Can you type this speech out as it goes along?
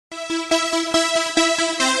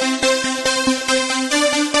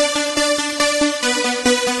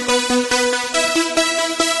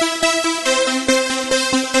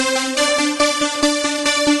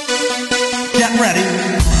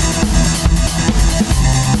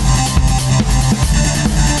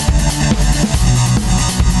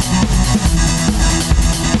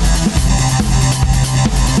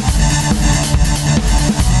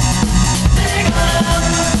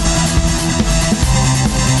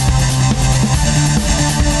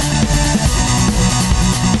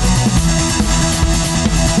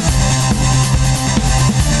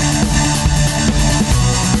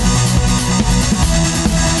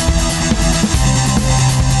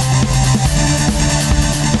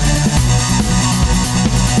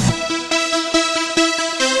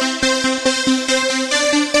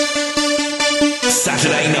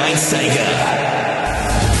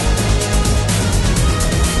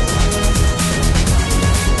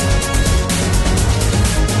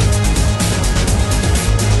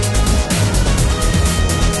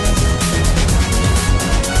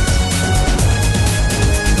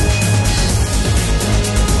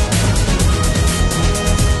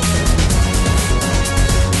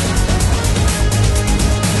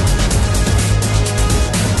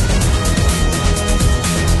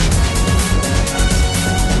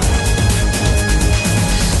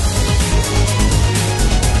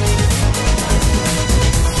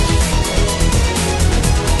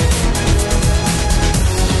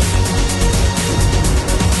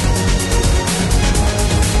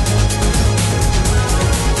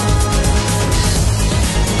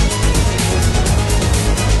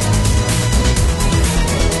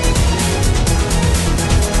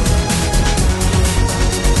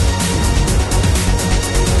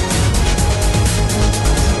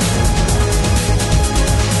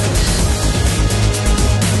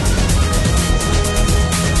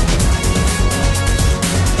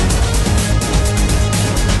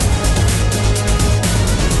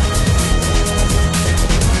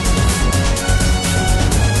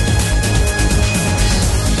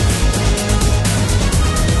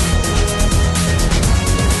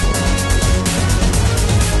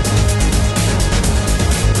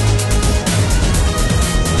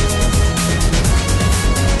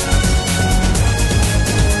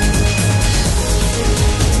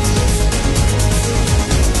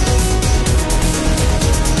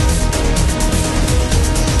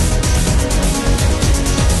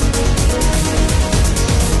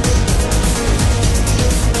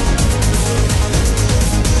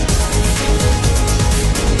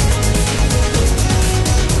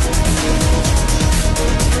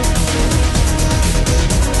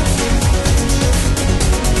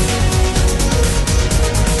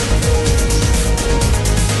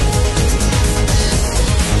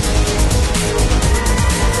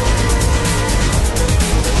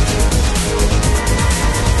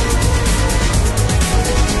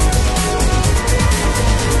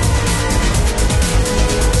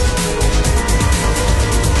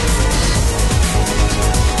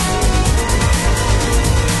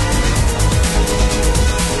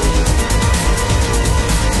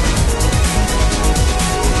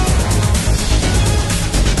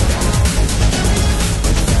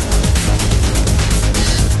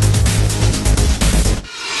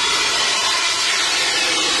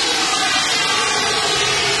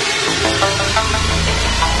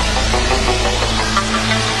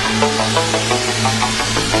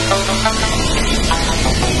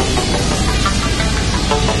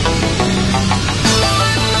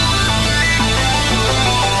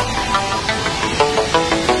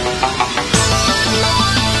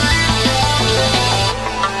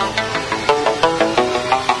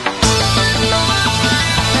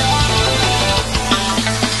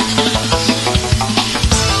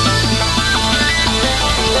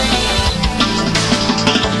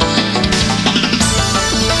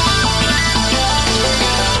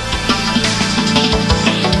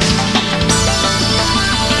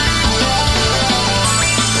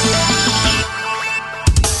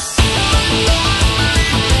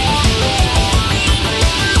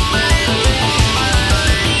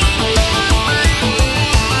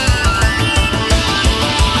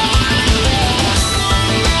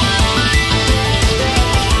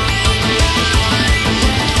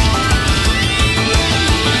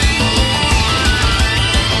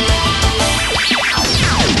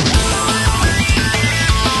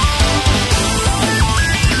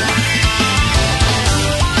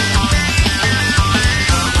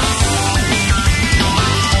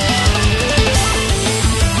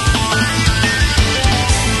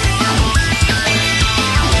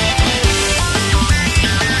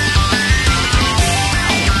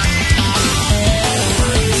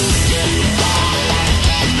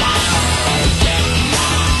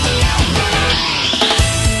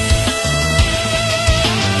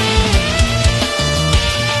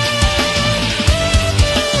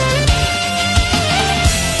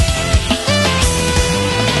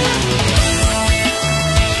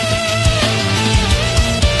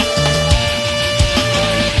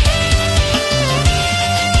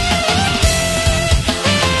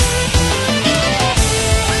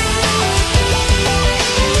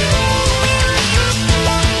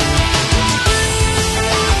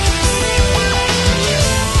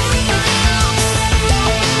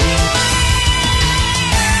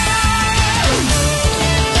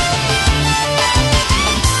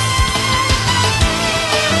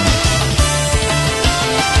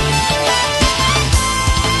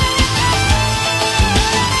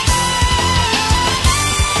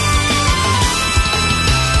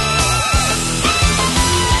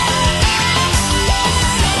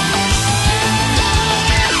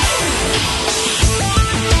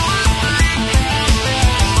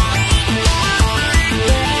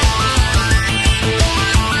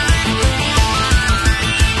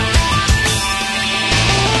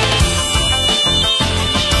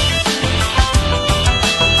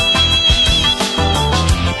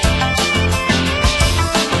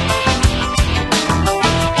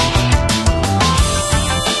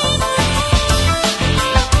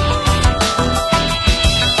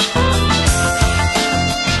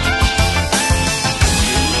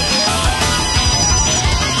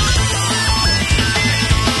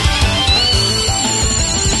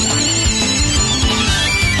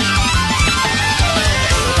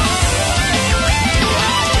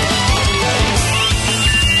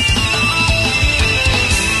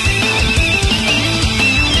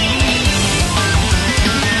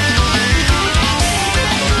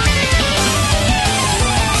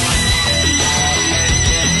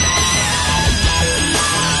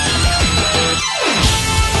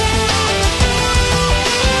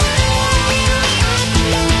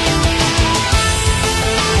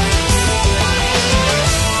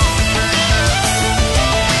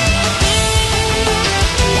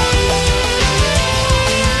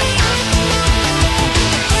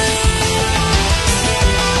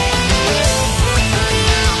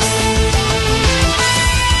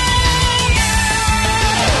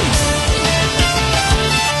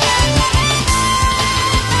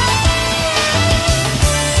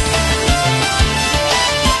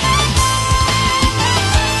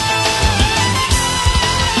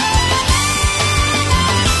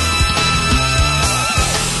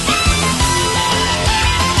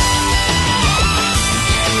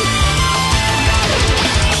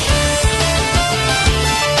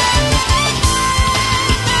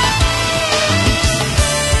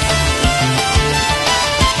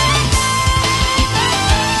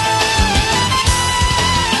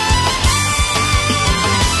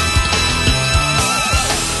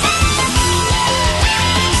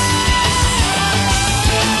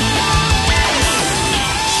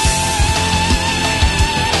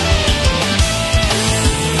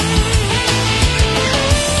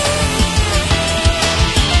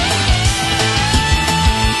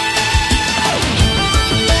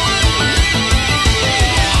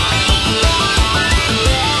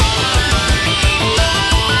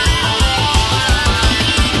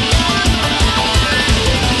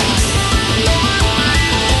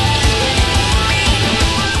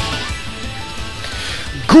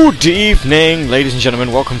Good evening, ladies and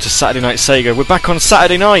gentlemen. Welcome to Saturday Night Sega. We're back on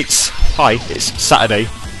Saturday nights. Hi, it's Saturday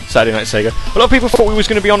Night Sega. A lot of people thought we was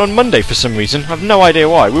going to be on Monday for some reason. I have no idea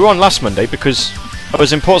why. We were on last Monday because I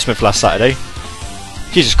was in Portsmouth last Saturday.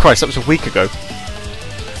 Jesus Christ, that was a week ago.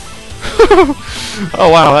 Oh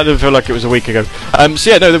wow, that didn't feel like it was a week ago.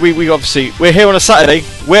 So yeah, no, we obviously, we're here on a Saturday.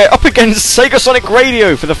 We're up against Sega Sonic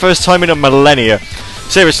Radio for the first time in a millennia.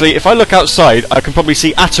 Seriously, if I look outside, I can probably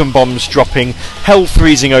see atom bombs dropping, hell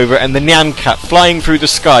freezing over, and the Nyan Cat flying through the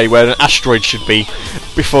sky where an asteroid should be,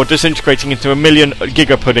 before disintegrating into a million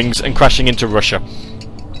gigapuddings and crashing into Russia.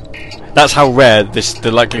 That's how rare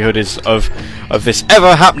the likelihood is of this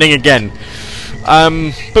ever happening again.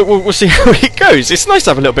 But we'll see how it goes. It's nice to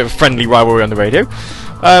have a little bit of friendly rivalry on the radio.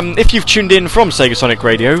 If you've tuned in from Sega Sonic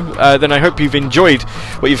Radio, then I hope you've enjoyed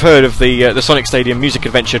what you've heard of the Sonic Stadium Music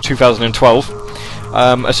Adventure 2012.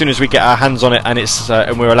 As soon as we get our hands on it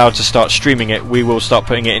and we're allowed to start streaming it, we will start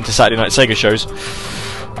putting it into Saturday Night Sega shows.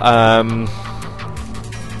 I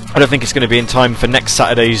don't think it's going to be in time for next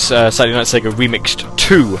Saturday's Saturday Night Sega Remixed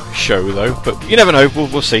 2 show, though. But you never know.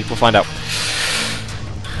 We'll see. We'll find out.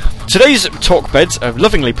 Today's talk beds are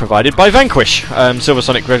lovingly provided by Vanquish. Silver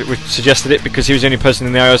Sonic suggested it because he was the only person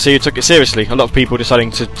in the IRC who took it seriously. A lot of people deciding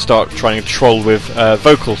to start trying to troll with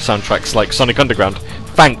vocal soundtracks like Sonic Underground.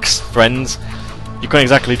 Thanks, friends. You can't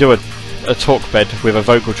exactly do a talk bed with a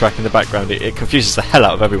vocal track in the background. It confuses the hell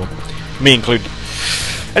out of everyone, me included.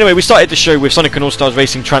 Anyway, we started the show with Sonic and All-Stars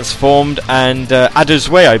Racing Transformed and Ada's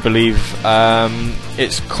Way, I believe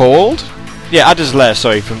it's called. Yeah, Ada's Lair,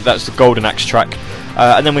 sorry, that's the Golden Axe track.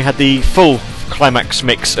 And then we had the full climax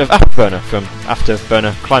mix of Afterburner from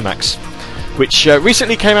Afterburner Climax, which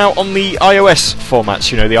recently came out on the iOS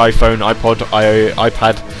formats, you know, the iPhone, iPod,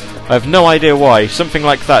 iPad. I have no idea why. Something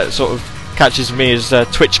like that sort of catches me as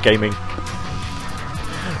Twitch gaming,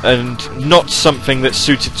 and not something that's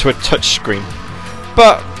suited to a touch screen.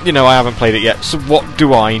 But, you know, I haven't played it yet, so what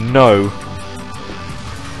do I know?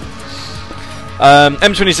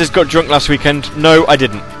 M20 says, got drunk last weekend. No, I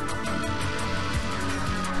didn't.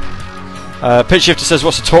 Pitch Shifter says,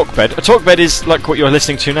 what's a talk bed? A talk bed is like what you're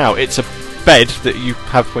listening to now. It's a bed that you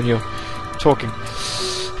have when you're talking.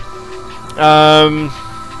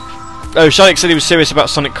 Oh, Shark said he was serious about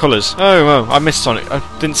Sonic Colors. Oh, well, I missed Sonic. I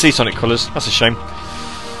didn't see Sonic Colors. That's a shame.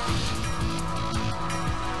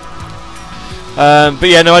 But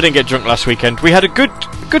yeah, no, I didn't get drunk last weekend. We had a good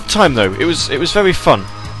time though. It was very fun.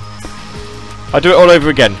 I'd do it all over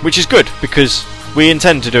again, which is good because we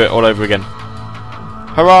intend to do it all over again.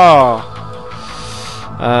 Hurrah!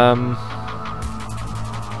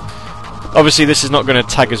 Obviously this is not going to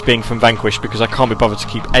tag as being from Vanquish because I can't be bothered to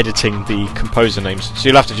keep editing the composer names, so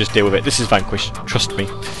you'll have to just deal with it. This is Vanquish, trust me.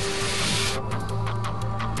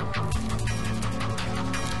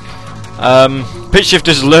 Pitch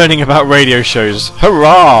Shifter's learning about radio shows.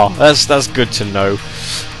 Hurrah! That's good to know.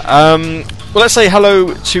 Well, let's say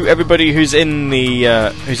hello to everybody who's in the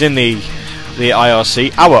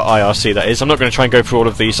IRC, our IRC that is. I'm not going to try and go through all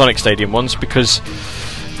of the Sonic Stadium ones because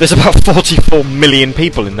there's about 44 million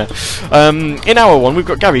people in there. In our one, we've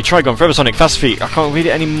got Gary, Trigon, Forever Sonic, Fast Feet. I can't read it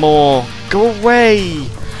anymore. Go away!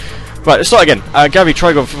 Right, let's start again. Gary,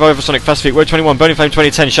 Trigon, Forever Sonic, Fast Feet, Word 21, Burning Flame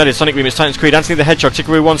 2010, Shaded, Sonic Remix, Titans Creed, Anthony the Hedgehog,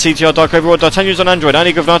 Tickaroo 1, CTR, Dark Overlord, D'Artagnan's on Android,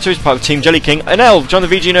 Annie Govnato is part of Team Jelly King, an Elf, John the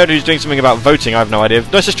VG Nerd who's doing something about voting, I have no idea.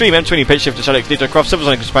 Nice to stream, M20, Pitch Shifter, Shadow, Dito Croft, Silver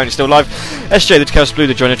Sonic is apparently still live, SJ, the Chaos Blue,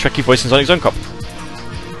 the Joiner, Trekkie Voice, and Sonic Zone Cop.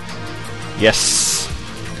 Yes.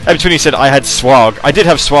 M20 said I had swag. I did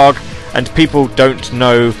have swag, and people don't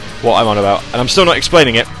know what I'm on about, and I'm still not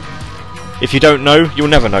explaining it. If you don't know, you'll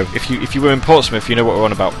never know. If you were in Portsmouth, you know what we're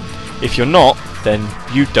on about. If you're not, then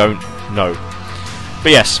you don't know.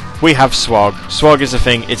 But yes, we have swag. Swag is a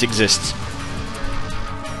thing, it exists.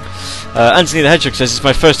 Anthony the Hedgehog says, it's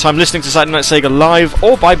my first time listening to Saturday Night Sega live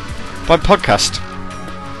or by podcast.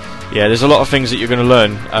 Yeah, there's a lot of things that you're going to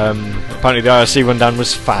learn. Apparently the IRC rundown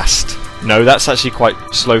was fast. No, that's actually quite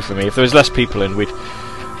slow for me. If there was less people in, we'd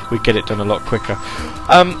get it done a lot quicker.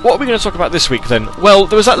 What are we going to talk about this week then? Well,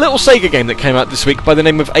 there was that little Sega game that came out this week by the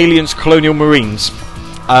name of Aliens Colonial Marines.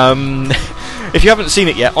 If you haven't seen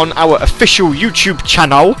it yet, on our official YouTube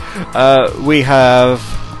channel, we have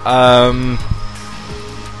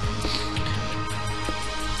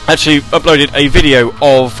actually uploaded a video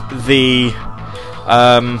of the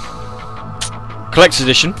Collector's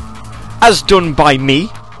Edition, as done by me.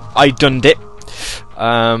 I done it.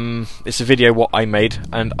 It's a video what I made,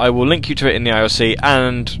 and I will link you to it in the IRC,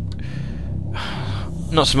 and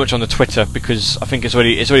not so much on the Twitter because I think it's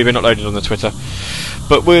already been uploaded on the Twitter.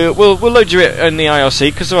 But we'll load you it in the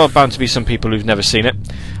IRC because there are bound to be some people who've never seen it.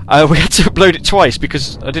 We had to upload it twice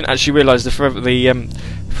because I didn't actually realise Forever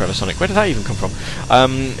Sonic. Where did that even come from? I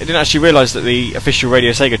didn't actually realise that the official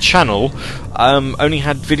Radio Sega channel only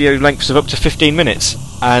had video lengths of up to 15 minutes,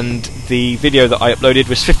 and the video that I uploaded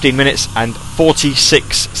was 15 minutes and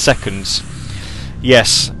 46 seconds.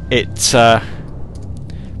 Yes, it.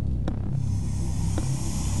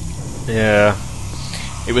 Yeah,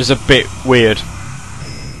 it was a bit weird.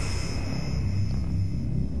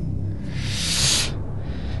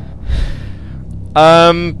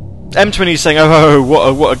 M20 is saying, "Oh,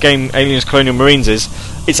 what a game Aliens Colonial Marines is."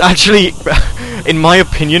 It's actually, in my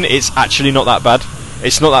opinion, it's actually not that bad.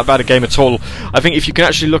 It's not that bad a game at all. I think if you can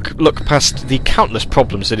actually look past the countless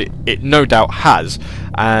problems that it no doubt has,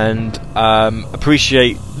 and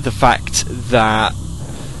appreciate the fact that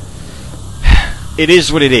it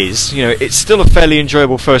is what it is. You know, it's still a fairly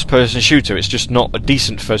enjoyable first-person shooter. It's just not a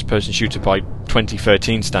decent first-person shooter by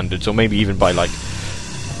 2013 standards, or maybe even by like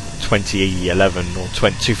 2011 or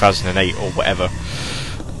 2008 or whatever.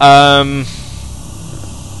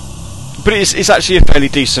 But it's actually a fairly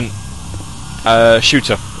decent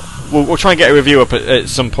shooter. We'll try and get a review up at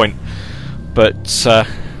some point, but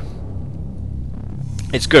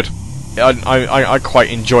it's good. I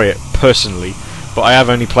quite enjoy it personally, but I have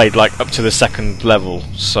only played like up to the second level,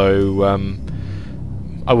 so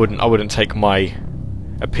I wouldn't take my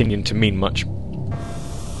opinion to mean much.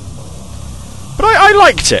 But I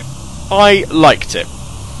liked it. I liked it.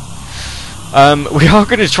 We are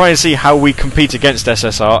going to try and see how we compete against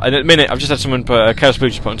SSR. And at the minute, I've just had someone put Chaos Blue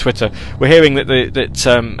just put on Twitter. We're hearing that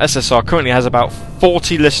SSR currently has about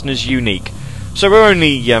 40 listeners unique. So we're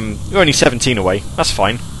only 17 away. That's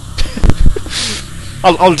fine.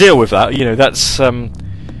 I'll deal with that. You know, that's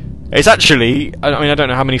it's actually. I mean, I don't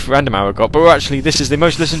know how many Random Hour got, but this is the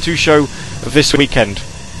most listened to show of this weekend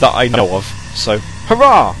that I know of. So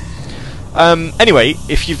hurrah! Anyway,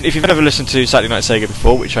 if you've ever listened to Saturday Night Sega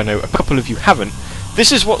before, which I know a couple of you haven't,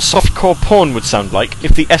 this is what softcore porn would sound like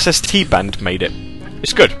if the SST band made it.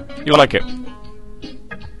 It's good. You'll like it.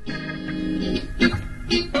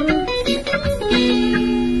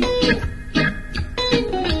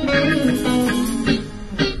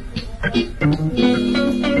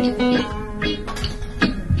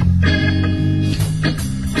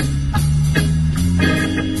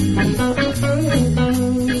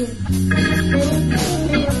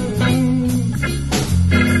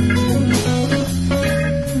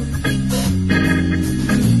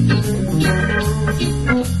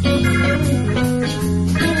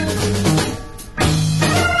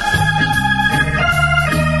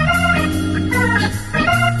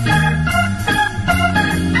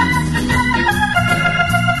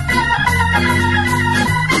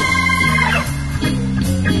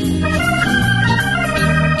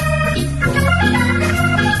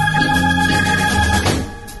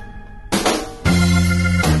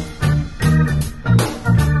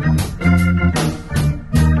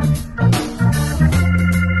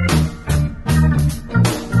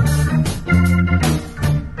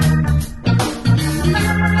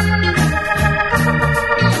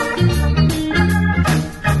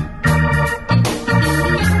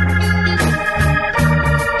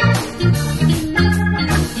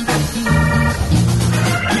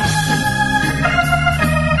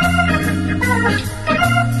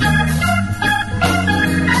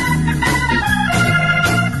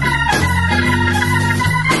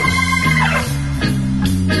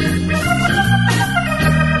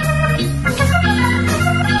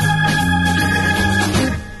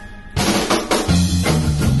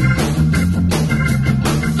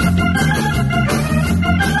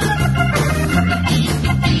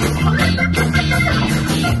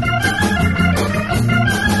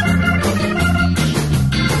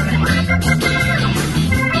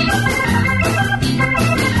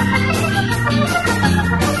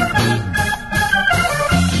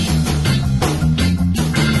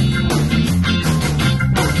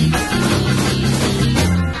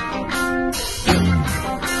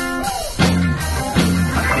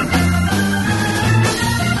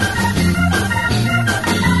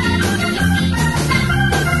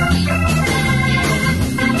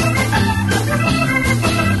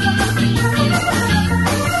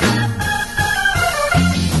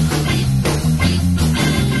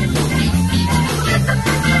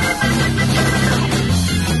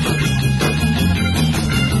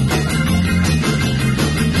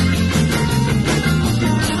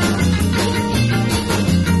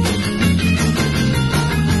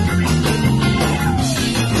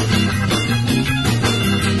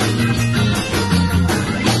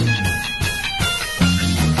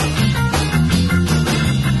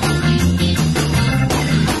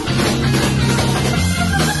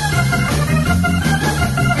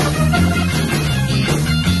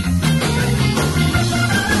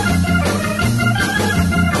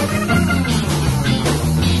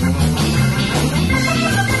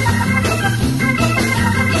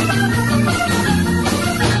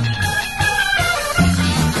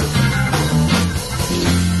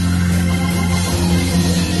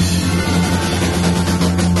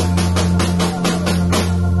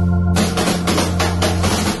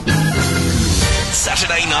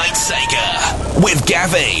 with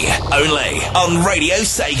Gavi, only on Radio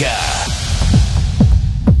Sega.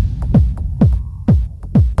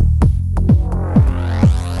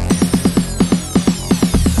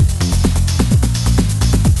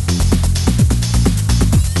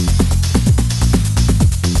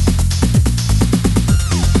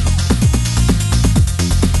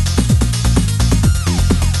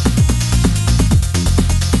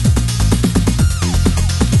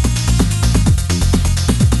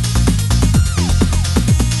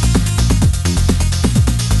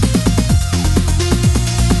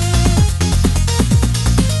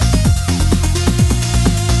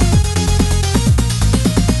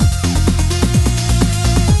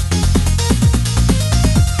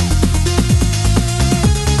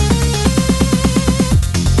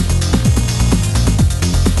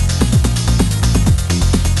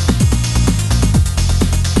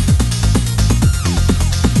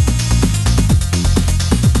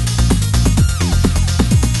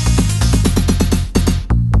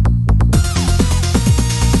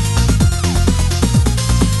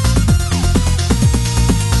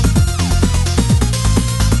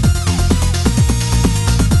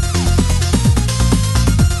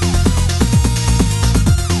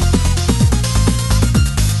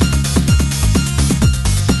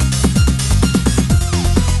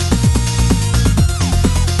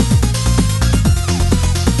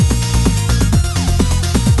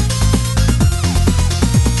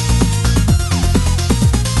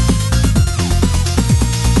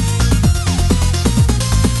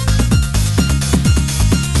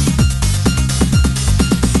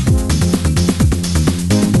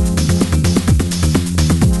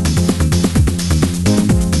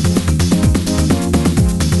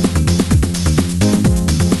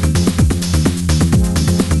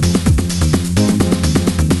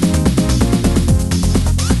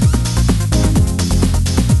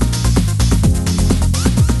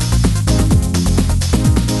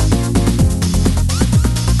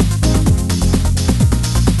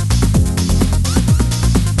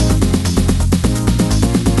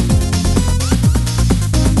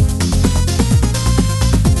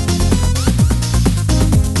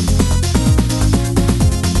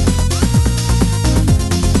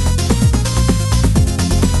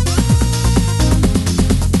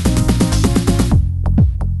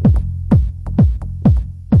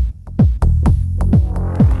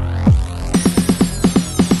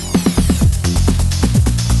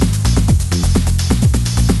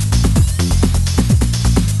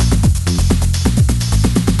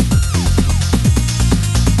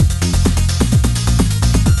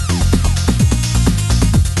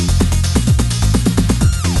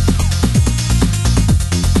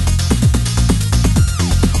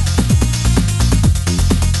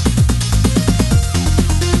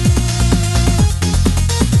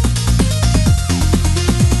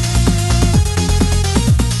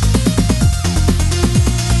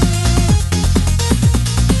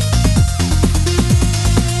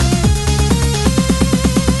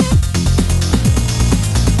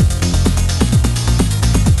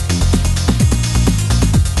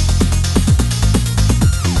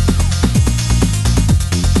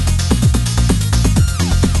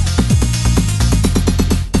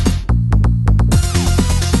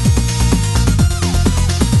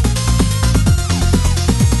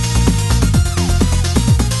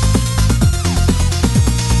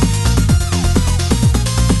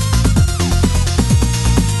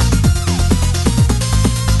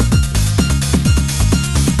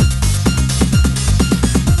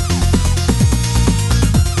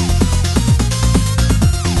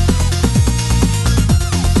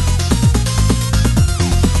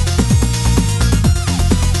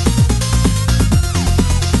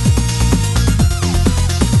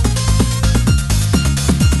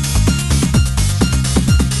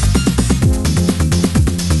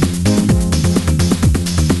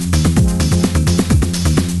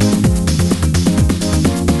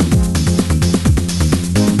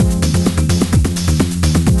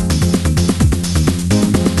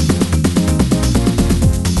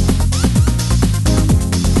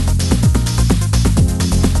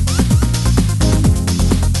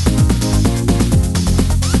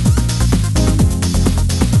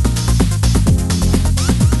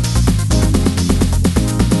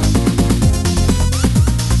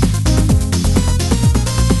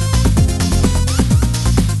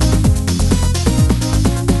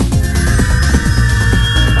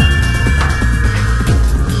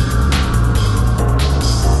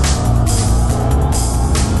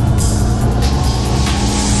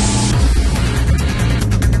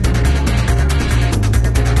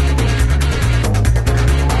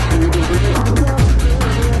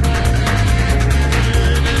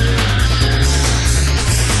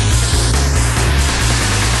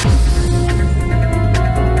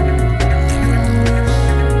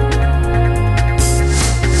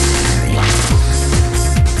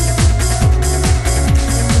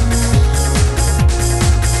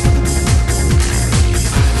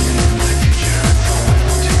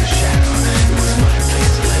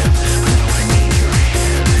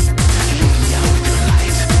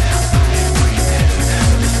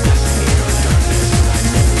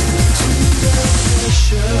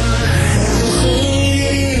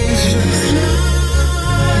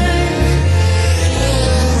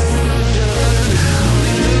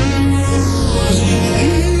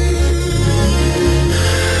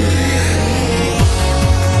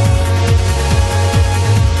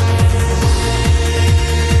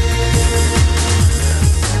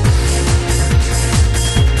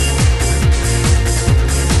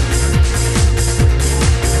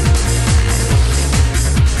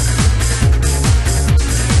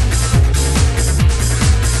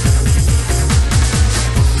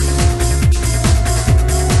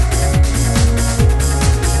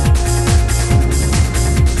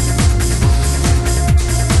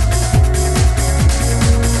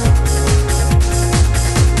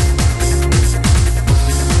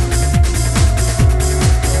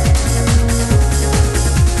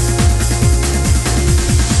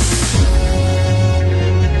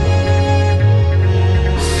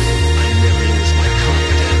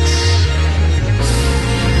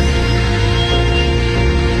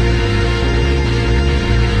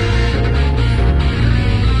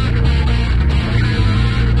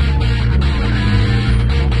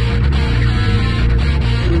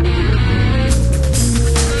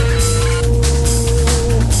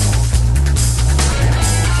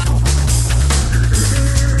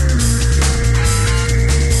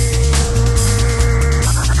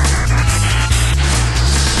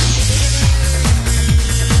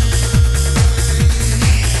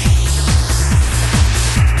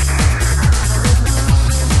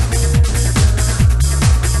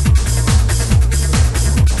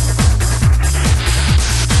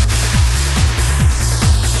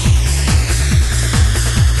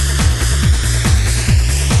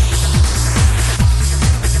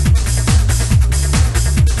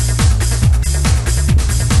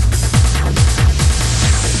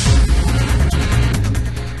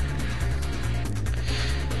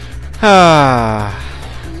 You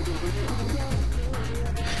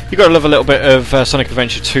gotta love a little bit of Sonic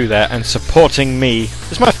Adventure 2 there, and Supporting Me.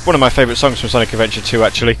 It's one of my favourite songs from Sonic Adventure 2,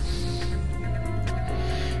 actually.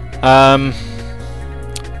 The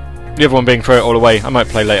other one being Throw It All Away. I might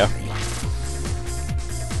play later.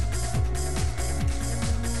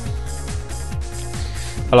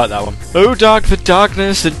 I like that one. Oh, dark the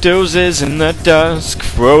darkness that dozes in the dusk,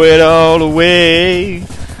 throw it all away.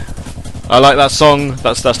 I like that song.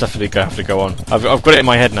 That's definitely gonna have to go on. I've got it in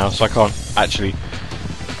my head now, so I can't actually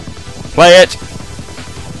play it.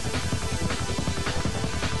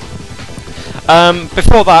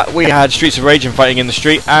 Before that, we had Streets of Rage and Fighting in the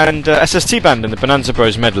Street, and SST Band and the Bonanza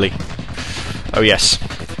Bros medley. Oh yes.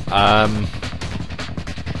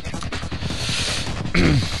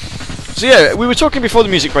 So yeah, we were talking before the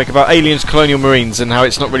music break about Aliens Colonial Marines and how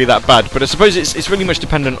it's not really that bad, but I suppose it's really much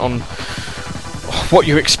dependent on what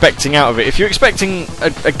you're expecting out of it. If you're expecting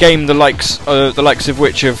a game the likes of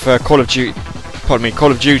which of Call of Duty,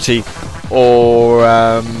 or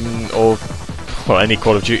well, any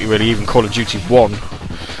Call of Duty really, even Call of Duty 1,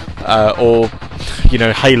 or you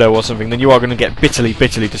know, Halo or something, then you are going to get bitterly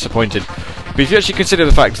disappointed. But if you actually consider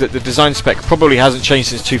the fact that the design spec probably hasn't changed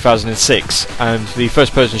since 2006, and the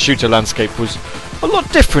first-person shooter landscape was a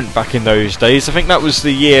lot different back in those days, I think that was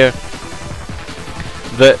the year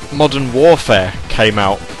that Modern Warfare came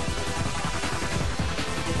out.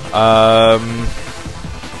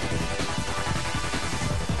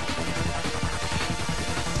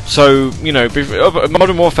 So, you know,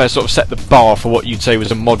 Modern Warfare sort of set the bar for what you'd say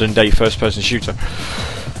was a modern-day first-person shooter.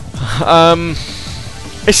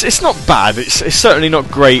 It's not bad. It's certainly not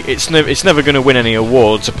great. It's never going to win any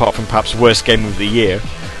awards apart from perhaps worst game of the year.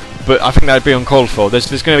 But I think that'd be uncalled for.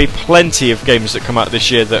 There's going to be plenty of games that come out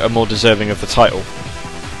this year that are more deserving of the title.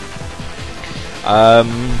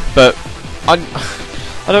 But I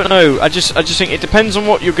don't know. I just think it depends on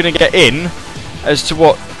what you're going to get in, as to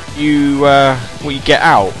what you get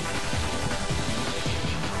out.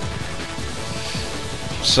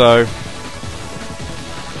 So.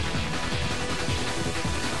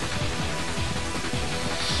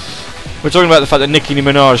 We're talking about the fact that Nicki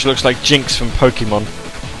Minaj looks like Jinx from Pokemon.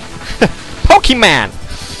 Pokemon!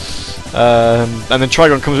 And then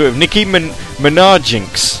Trigon comes with Nicki Minaj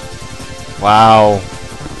Jinx. Wow.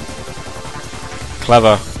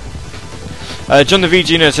 Clever. John the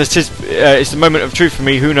VG says, it's the moment of truth for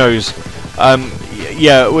me, who knows?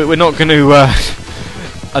 Yeah, we're not going to...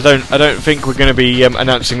 I don't think we're going to be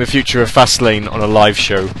announcing the future of Fastlane on a live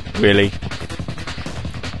show, really.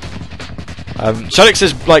 Shadik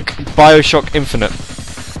says, like, Bioshock Infinite.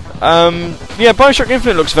 Yeah, Bioshock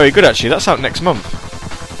Infinite looks very good, actually. That's out next month.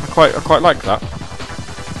 I quite like that.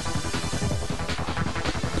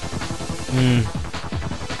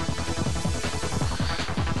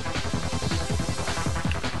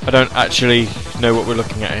 I don't actually know what we're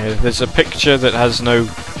looking at here. There's a picture that has no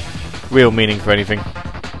real meaning for anything.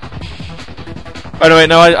 Oh no, wait,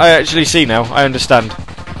 no, I actually see now. I understand.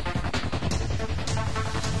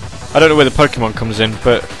 I don't know where the Pokemon comes in,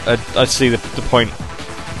 but I see the point.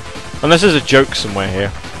 Unless there's a joke somewhere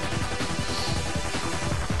here.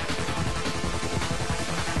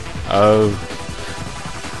 Oh.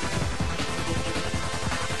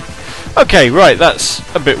 Okay, right, that's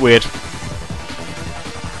a bit weird.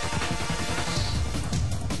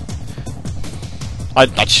 I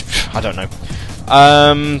don't know.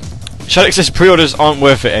 Shadik says pre-orders aren't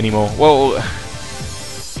worth it anymore. Well,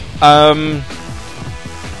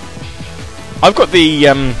 I've got the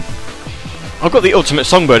Ultimate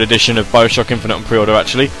Songbird edition of Bioshock Infinite on pre-order.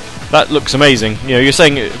 Actually, that looks amazing. You know, you're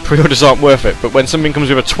saying pre-orders aren't worth it, but when something comes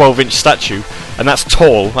with a 12-inch statue, and that's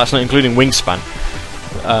tall, that's not including wingspan,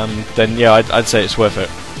 then yeah, I'd say it's worth it.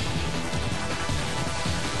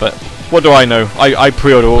 But what do I know? I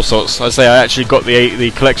pre-order all sorts. I say I actually got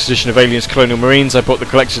the collector's edition of Aliens Colonial Marines. I bought the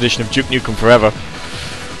collector's edition of Duke Nukem Forever.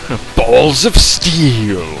 Balls of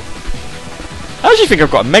Steel. I actually think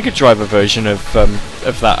I've got a Mega Driver version of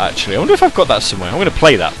that, actually. I wonder if I've got that somewhere. I'm going to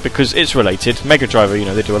play that, because it's related. Mega Driver, you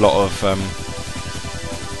know, they do a lot of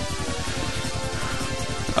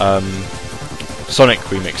Sonic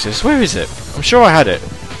remixes. Where is it? I'm sure I had it.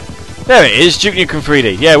 There it is, Duke Nukem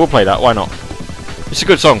 3D. Yeah, we'll play that, why not? It's a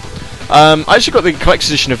good song. I actually got the collector's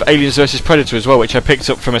edition of Aliens vs Predator as well, which I picked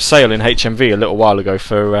up from a sale in HMV a little while ago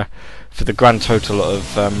for the grand total of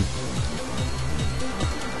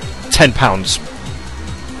 £10.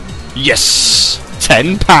 Yes!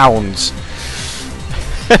 £10!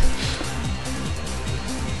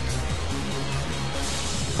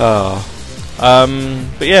 Oh.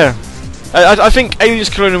 But yeah. I think Aliens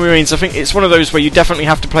Colonial Marines, I think it's one of those where you definitely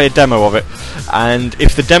have to play a demo of it, and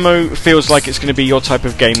if the demo feels like it's going to be your type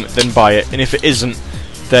of game, then buy it, and if it isn't,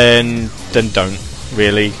 then don't,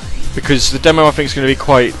 really, because the demo I think is going to be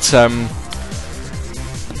quite,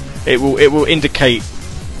 it will indicate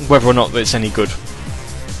whether or not it's any good,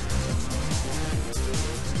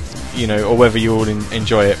 you know, or whether you all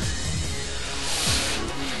enjoy it.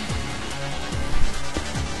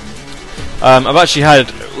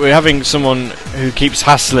 We're having someone who keeps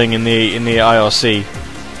hassling in the IRC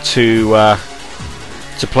to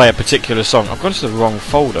play a particular song. I've gone to the wrong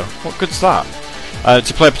folder. What good's that?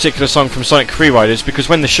 To play a particular song from Sonic Freeriders, because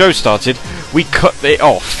when the show started, we cut it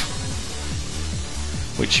off.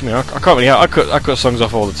 Which, you know, I can't really. I cut songs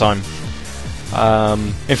off all the time.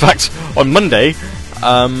 In fact, on Monday,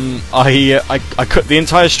 I cut the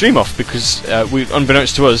entire stream off because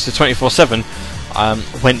unbeknownst to us, the 24/7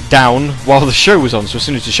 went down while the show was on. So as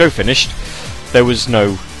soon as the show finished, there was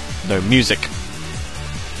no music,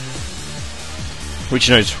 which,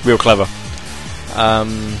 you know, is real clever.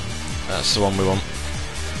 That's the one we want.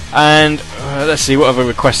 And let's see, what other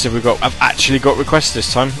requests have we got? I've actually got requests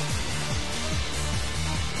this time.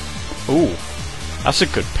 Ooh, that's a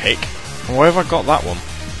good pick. Where have I got that one?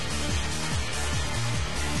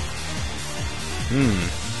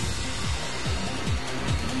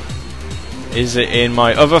 Is it in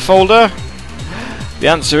my other folder? The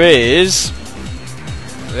answer is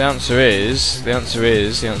I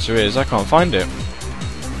can't find it.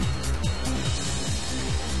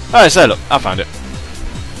 Oh, it's there, look, I found it.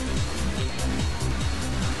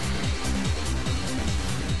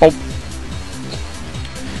 Oh.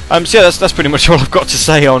 So yeah, that's pretty much all I've got to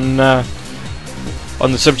say on the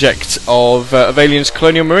subject of Aliens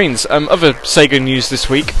Colonial Marines. Other Sega news this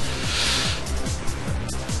week.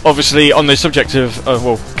 Obviously, on the subject of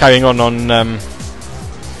carrying on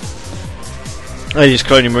Aliens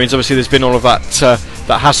Colonial Marines, obviously there's been all of that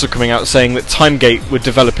hassle coming out saying that Timegate were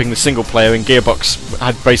developing the single player and Gearbox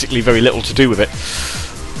had basically very little to do with it.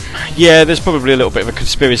 Yeah, there's probably a little bit of a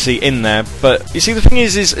conspiracy in there, but you see, the thing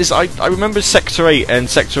is I remember Sector 8 and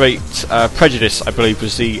Sector 8 Prejudice, I believe,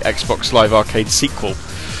 was the Xbox Live Arcade sequel.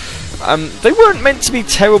 They weren't meant to be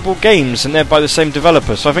terrible games, and they're by the same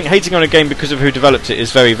developer, so I think hating on a game because of who developed it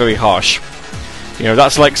is very, very harsh. You know,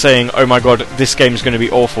 that's like saying, oh my god, this game's going to be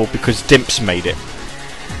awful because Dimps made it.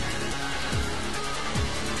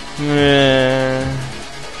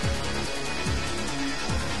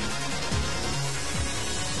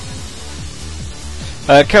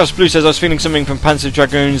 Chaos Blue says, I was feeling something from Panzer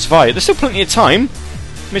Dragoon's Vi. There's still plenty of time.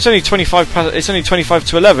 I mean, it's only 25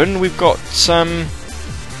 to 11. We've got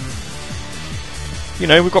you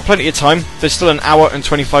know, we've got plenty of time. There's still an hour and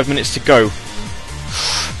 25 minutes to go.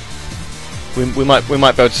 We might be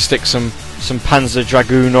able to stick some Panzer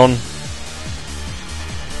Dragoon on.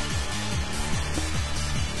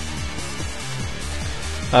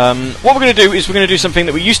 What we're going to do is we're going to do something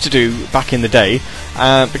that we used to do back in the day,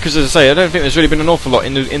 because, as I say, I don't think there's really been an awful lot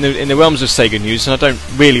in the realms of Sega news, and I don't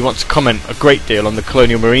really want to comment a great deal on the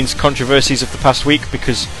Colonial Marines controversies of the past week,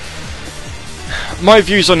 because my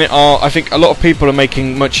views on it are, I think a lot of people are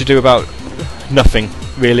making much ado about nothing,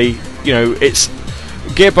 really. You know, it's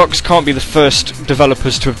Gearbox can't be the first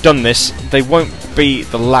developers to have done this. They won't be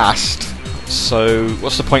the last. So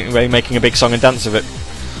what's the point in making a big song and dance of it?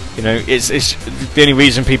 You know, it's the only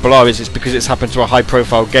reason people are is it's because it's happened to a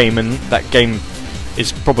high-profile game, and that game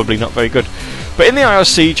is probably not very good. But in the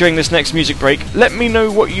IRC, during this next music break, let me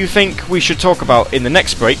know what you think we should talk about in the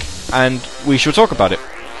next break, and we shall talk about it.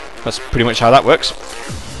 That's pretty much how that works.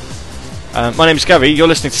 My name's Gary, you're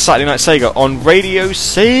listening to Saturday Night Sega on Radio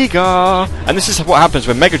Sega, and this is what happens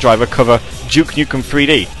when Mega Driver cover Duke Nukem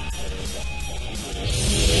 3D.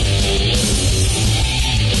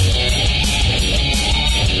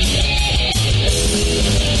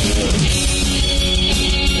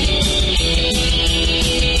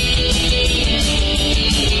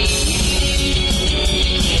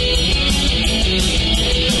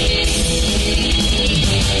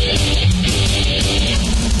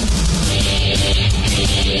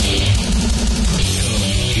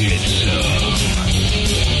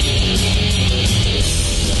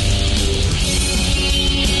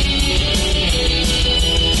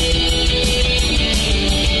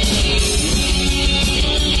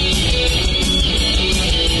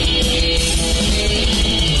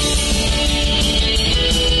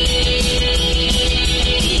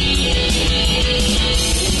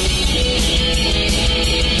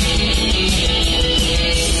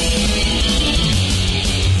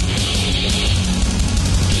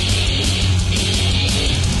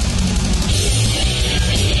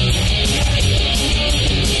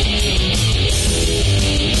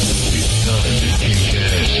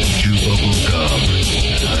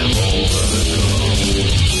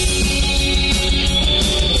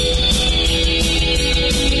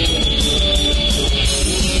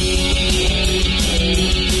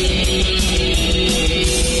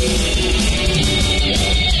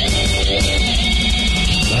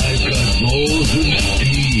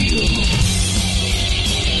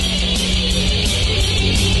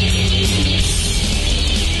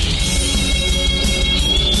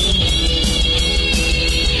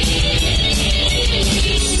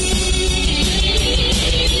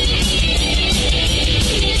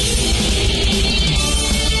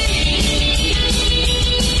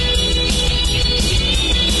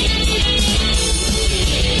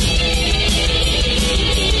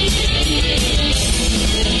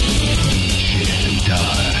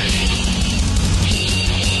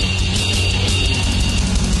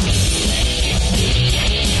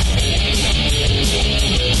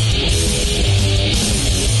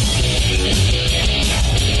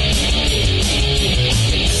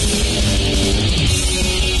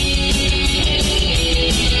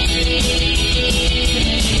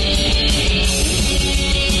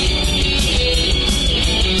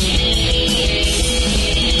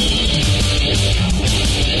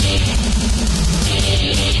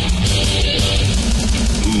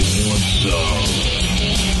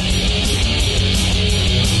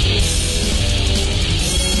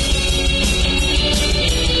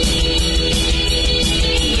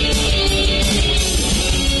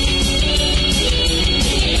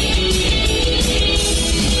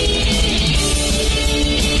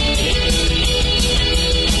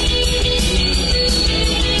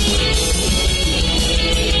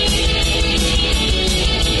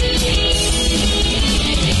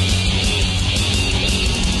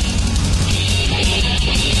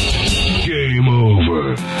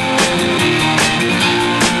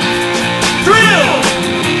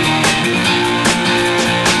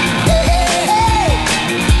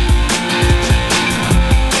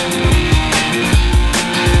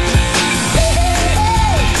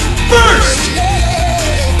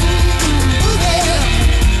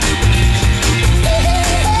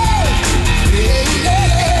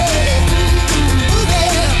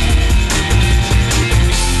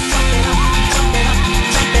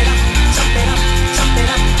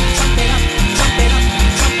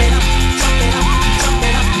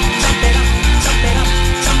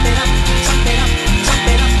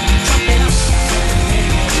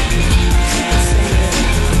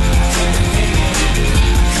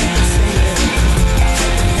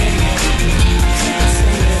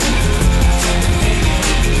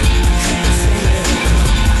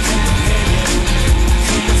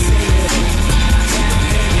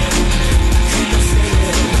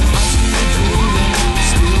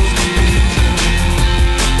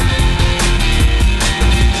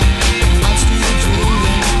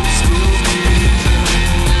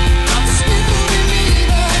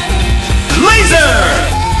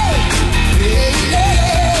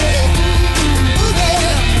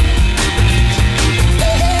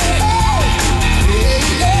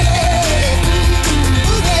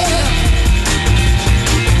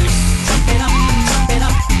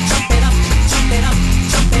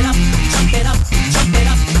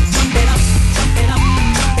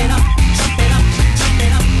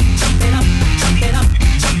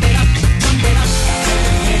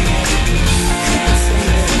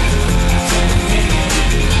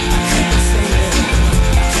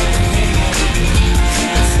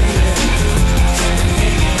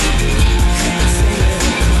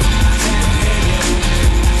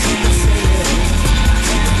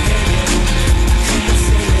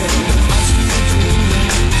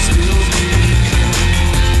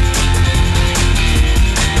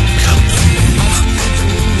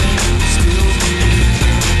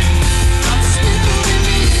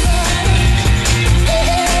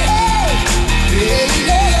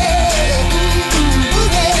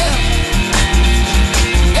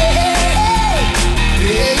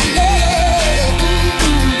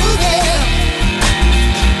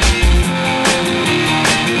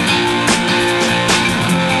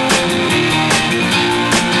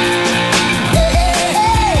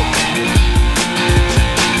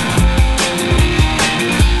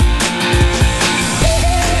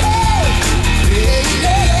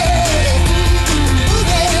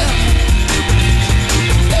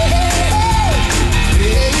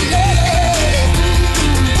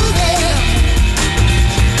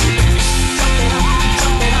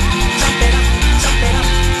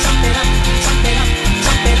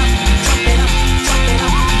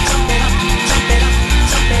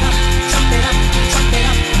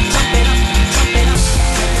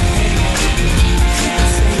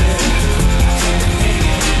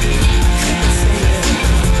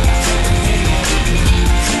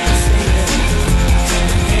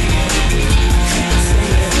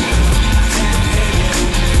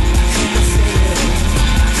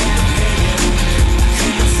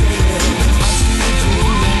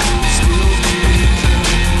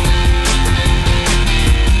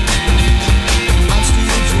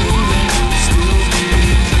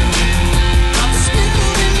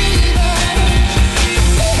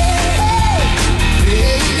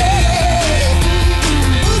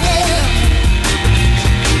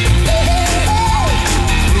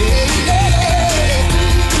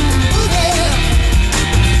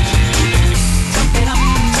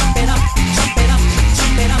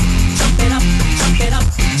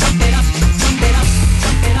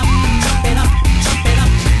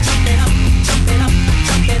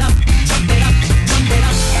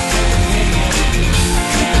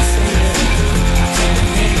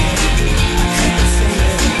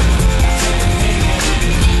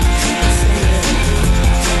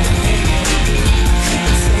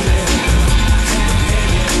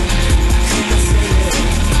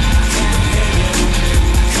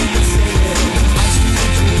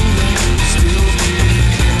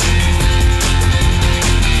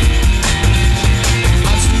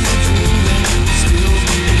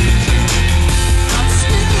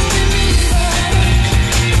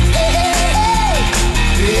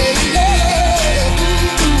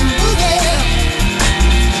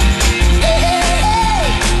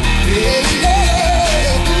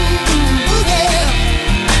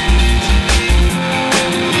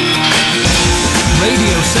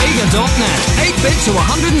 8-bit to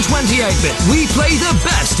 128-bit, we play the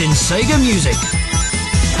best in Sega music.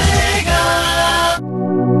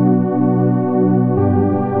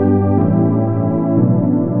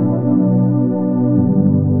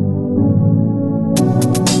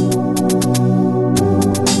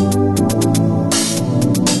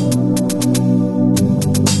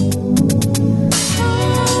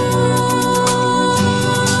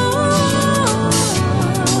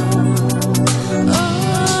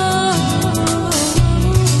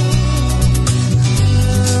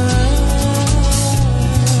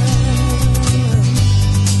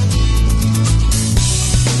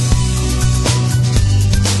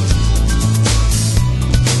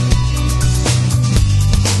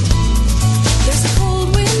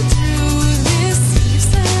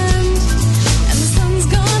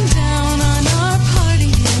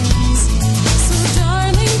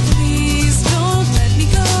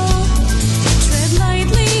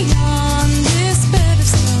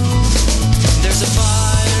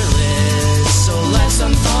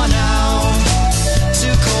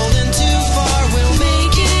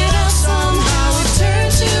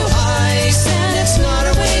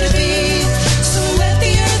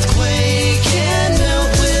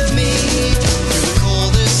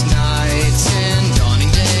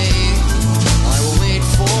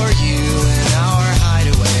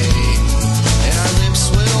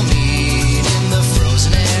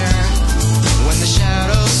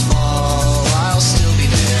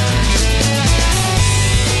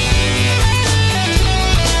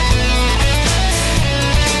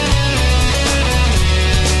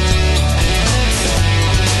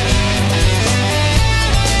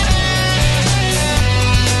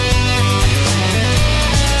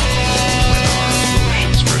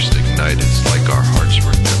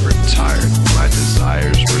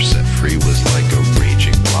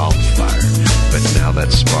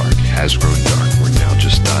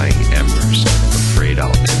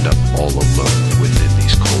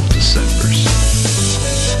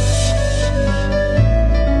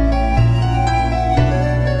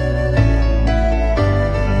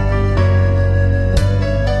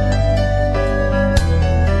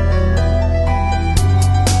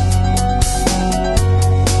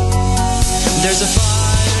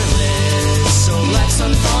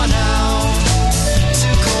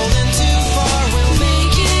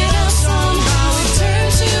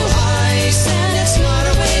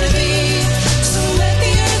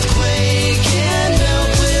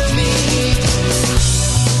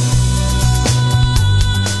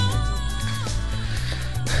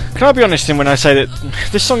 Can I be honest when I say that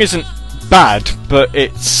this song isn't bad, but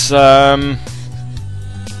it's not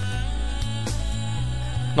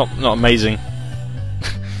amazing.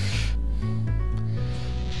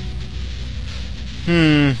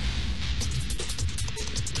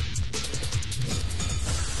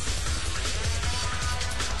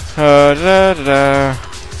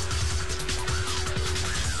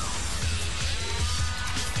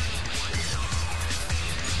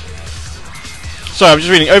 Sorry, I'm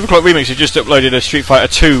just reading. Overclock Remix have just uploaded a Street Fighter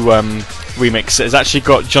 2 remix. It's actually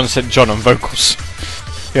got John St. John on vocals.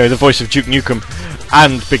 You know, the voice of Duke Nukem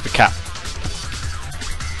and Big the Cat.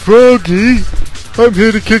 Froggy, I'm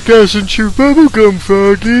here to kick ass and chew bubblegum,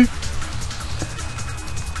 Froggy.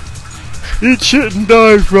 Eat shit and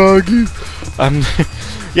die, Froggy.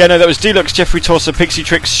 Yeah, no, that was Deluxe, Jeffrey Torser, Pixie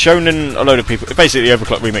Tricks, Shonen, a load of people. Basically, the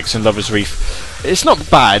Overclock Remix and Lover's Reef. It's not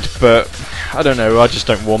bad, but I don't know, I just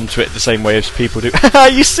don't warm to it the same way as people do.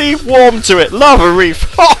 You see, warm to it, Lover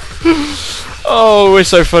Reef. Oh, we're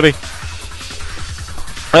so funny.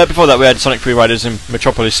 Before that, we had Sonic Free Riders and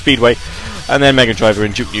Metropolis Speedway, and then Mega Driver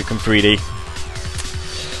and Duke Nukem 3D.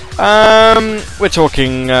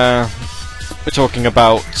 We're talking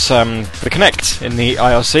about the Kinect in the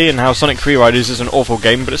IRC and how Sonic Free Riders is an awful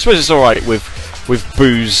game, but I suppose it's alright with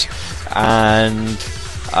booze and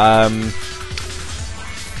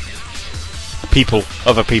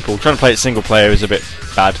other people. Trying to play it single player is a bit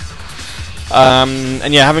bad.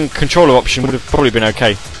 And yeah, having controller option would have probably been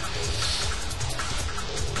okay.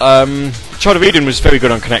 Child of Eden was very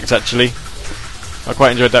good on Kinect, actually. I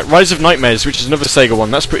quite enjoyed that. Rise of Nightmares, which is another Sega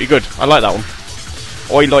one, that's pretty good. I like that one.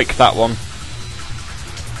 I like that one.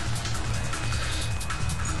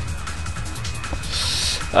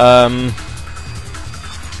 Yeah,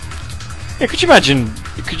 could you imagine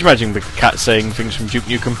the cat saying things from Duke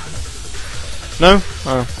Nukem? No?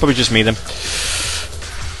 Probably just me then.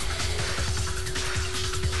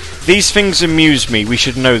 These things amuse me. We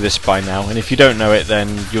should know this by now, and if you don't know it,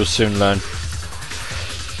 then you'll soon learn.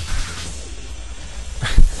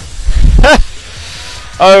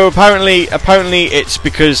 Oh, apparently it's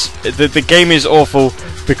because the game is awful,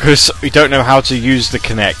 because we don't know how to use the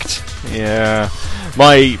Kinect. Yeah,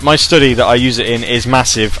 my study that I use it in is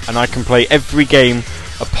massive, and I can play every game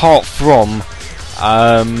apart from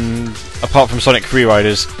Sonic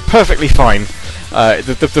Freeriders perfectly fine.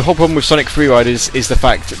 The whole problem with Sonic Freeriders is the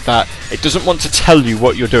fact that it doesn't want to tell you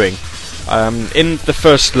what you're doing. In the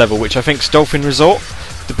first level, which I think is Dolphin Resort,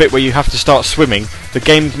 the bit where you have to start swimming, the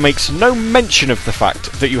game makes no mention of the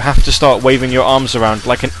fact that you have to start waving your arms around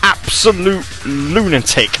like an absolute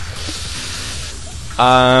lunatic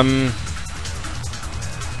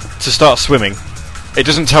to start swimming. It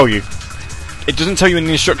doesn't tell you. It doesn't tell you in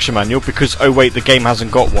the instruction manual because, oh wait, the game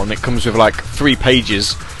hasn't got one. It comes with like 3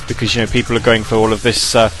 pages because, you know, people are going for all of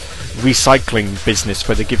this recycling business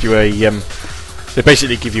where they give you they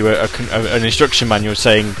basically give you an instruction manual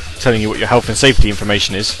telling you what your health and safety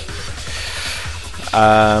information is.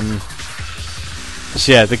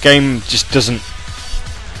 So yeah, the game just doesn't.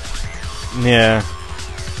 Yeah,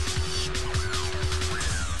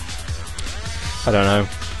 I don't know.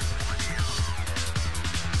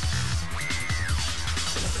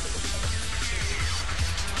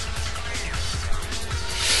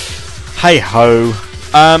 Hey ho.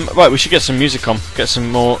 Right, we should get some music on. Get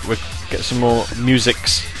some more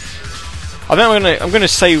musics. I think I'm gonna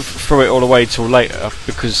save through it all the way till later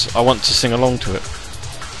because I want to sing along to it.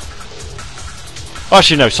 Oh,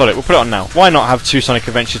 actually, no, sorry, we'll put it on now. Why not have 2 Sonic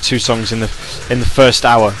Adventure 2 songs in the first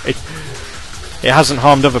hour? It hasn't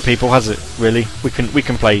harmed other people, has it? Really? We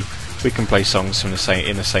can play songs from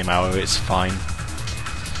in the same hour. It's fine.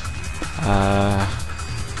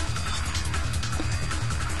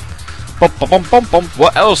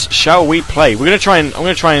 What else shall we play? I'm gonna try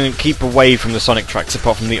and keep away from the Sonic tracks,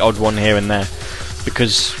 apart from the odd one here and there,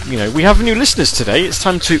 because, you know, we have new listeners today. It's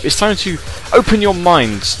time to open your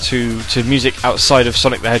minds to music outside of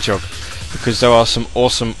Sonic the Hedgehog, because there are some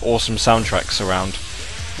awesome soundtracks around,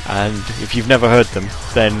 and if you've never heard them,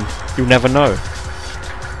 then you'll never know.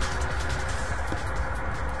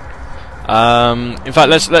 In fact,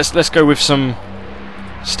 let's go with some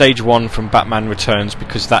Stage 1 from Batman Returns,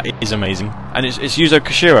 because that is amazing, and it's Yuzo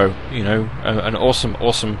Koshiro, you know, an awesome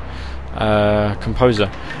composer.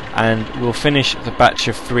 And we'll finish the batch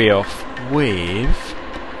of 3 off with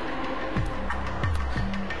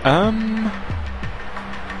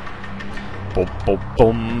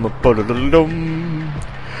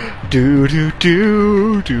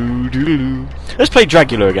let's play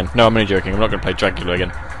Dragula again. No, I'm only joking. I'm not going to play Dragula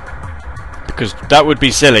again because that would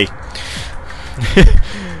be silly.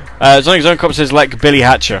 Sonic Zone Cop says, like Billy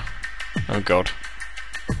Hatcher. Oh god.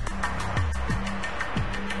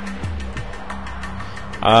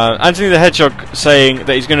 Anthony the Hedgehog saying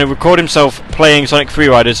that he's going to record himself playing Sonic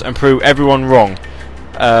Freeriders and prove everyone wrong.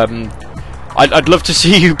 I'd love to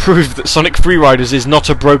see you prove that Sonic Freeriders is not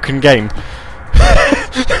a broken game.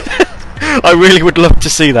 I really would love to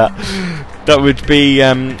see that. That would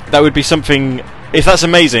be something. If that's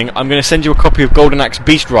amazing, I'm going to send you a copy of Golden Axe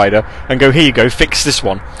Beast Rider and go, here you go, fix this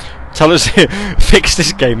one. Tell us, fix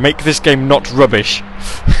this game, make this game not rubbish.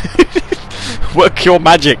 Work your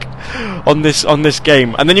magic on this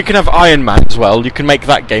game, and then you can have Iron Man as well. You can make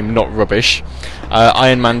that game not rubbish.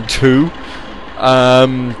 Iron Man 2.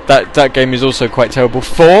 That game is also quite terrible.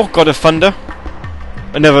 4, God of Thunder.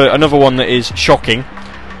 Another one that is shocking.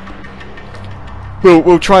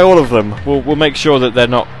 We'll try all of them. We'll make sure that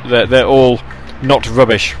they're all not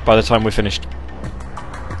rubbish by the time we're finished.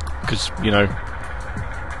 Because, you know,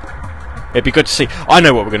 it'd be good to see. I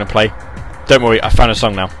know what we're going to play. Don't worry, I found a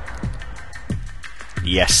song now.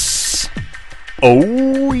 Yes.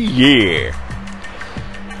 Oh yeah.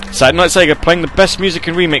 Saturday Night Sega playing the best music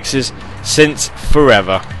and remixes since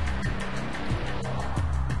forever.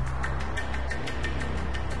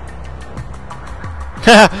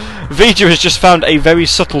 Vija has just found a very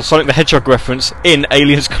subtle Sonic the Hedgehog reference in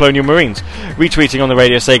Aliens Colonial Marines. Retweeting on the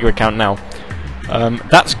Radio Sega account now.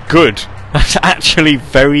 That's good. That's actually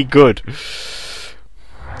very good.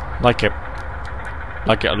 Like it.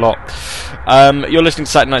 Like it a lot. You're listening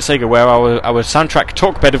to Saturday Night Sega, where our soundtrack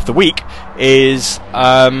talk bed of the week is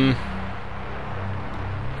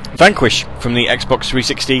Vanquish from the Xbox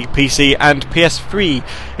 360, PC, and PS3.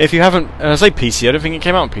 If you haven't, I say PC, I don't think it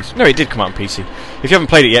came out on PC. No, it did come out on PC. If you haven't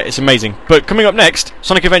played it yet, it's amazing. But coming up next,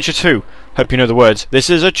 Sonic Adventure 2. Hope you know the words. This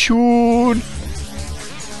is a tune.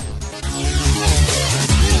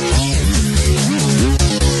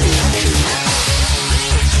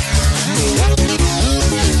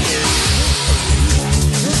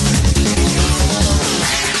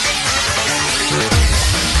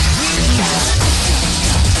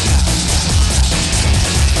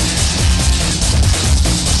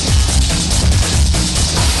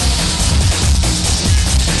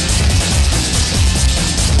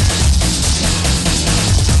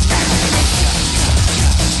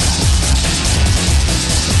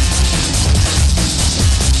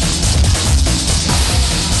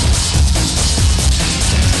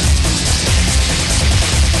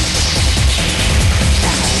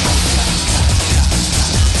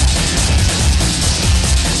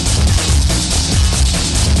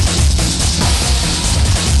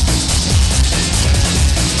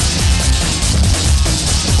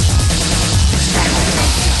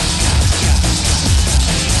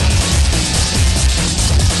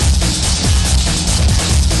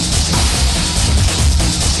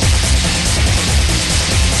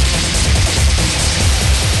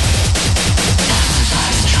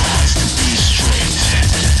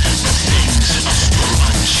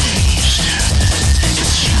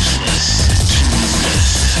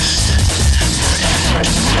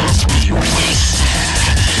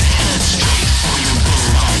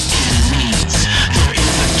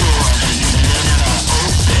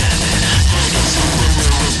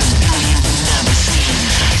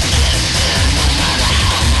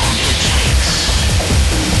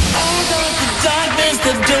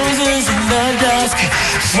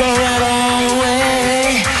 throw it all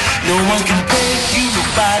away. No one can break you,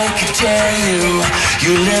 nobody can tear you.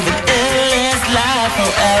 You live an endless life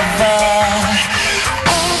forever.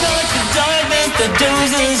 Over the darkness, the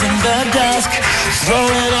dozens in the dusk, throw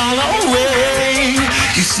it all away.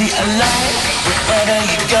 You see a light wherever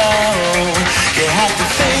you go. You have to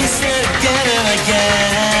face it again and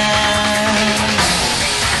again.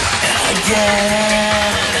 And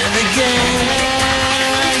again and again.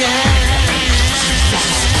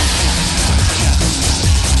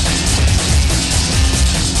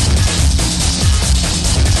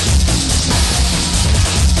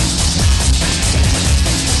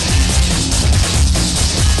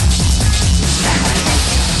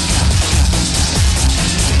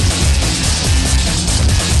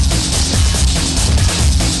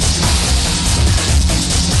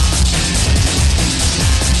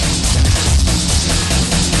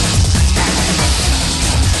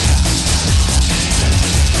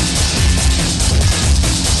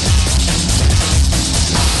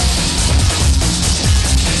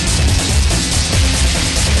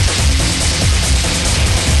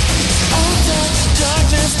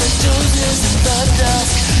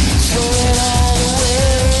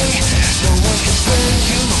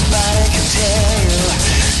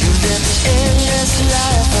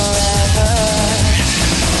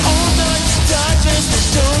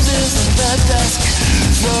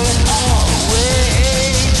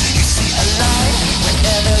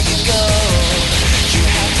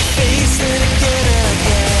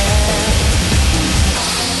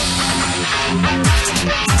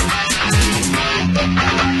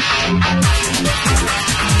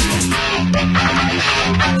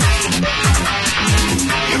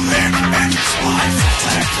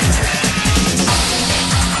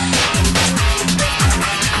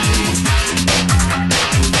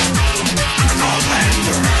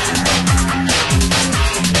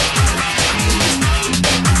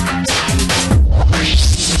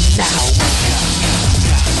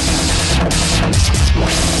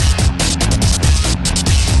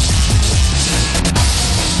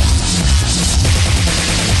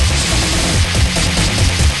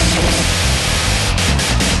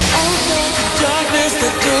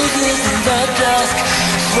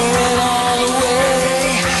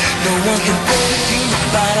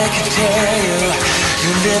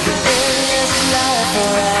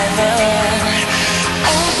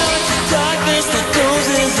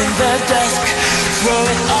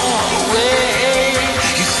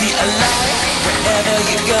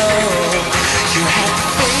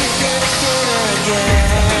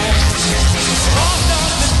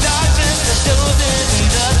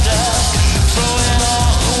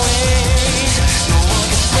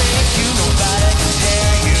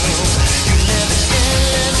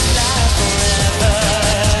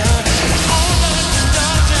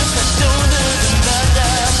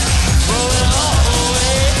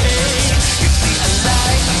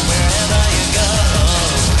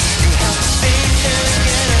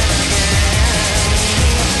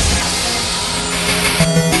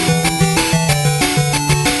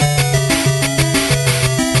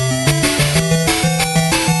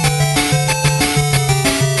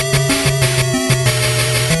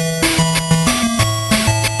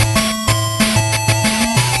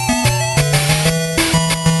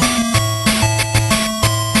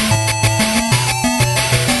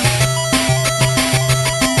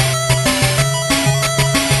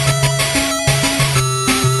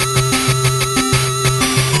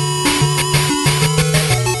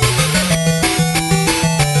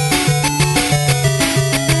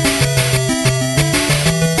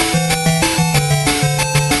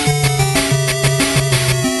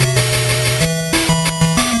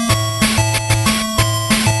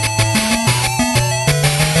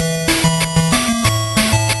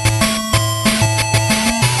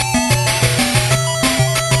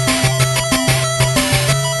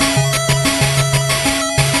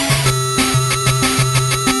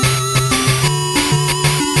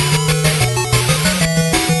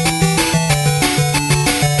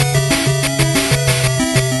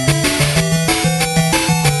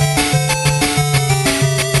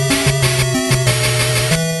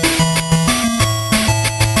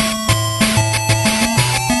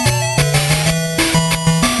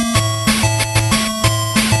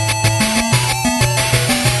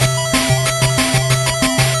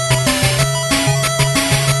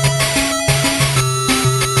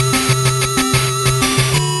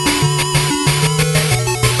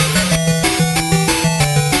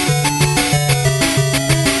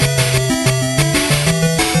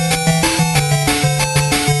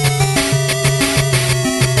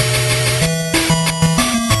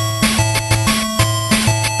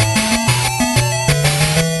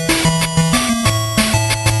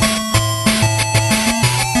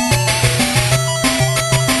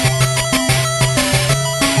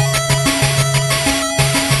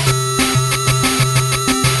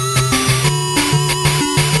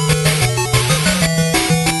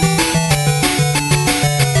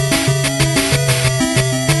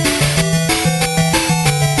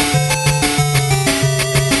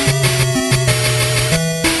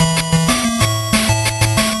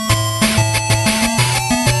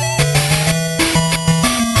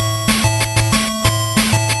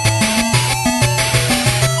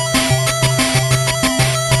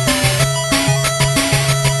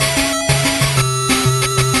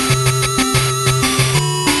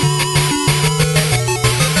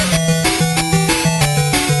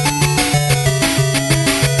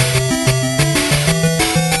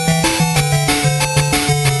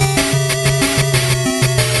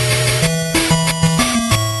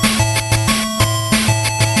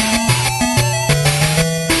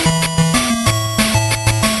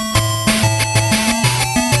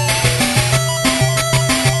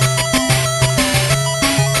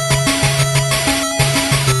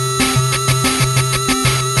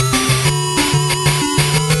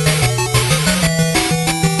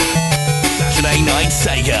 Night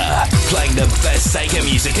Sega, playing the best Sega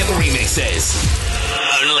music and remixes.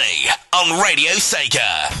 Only on Radio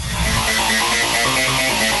Sega.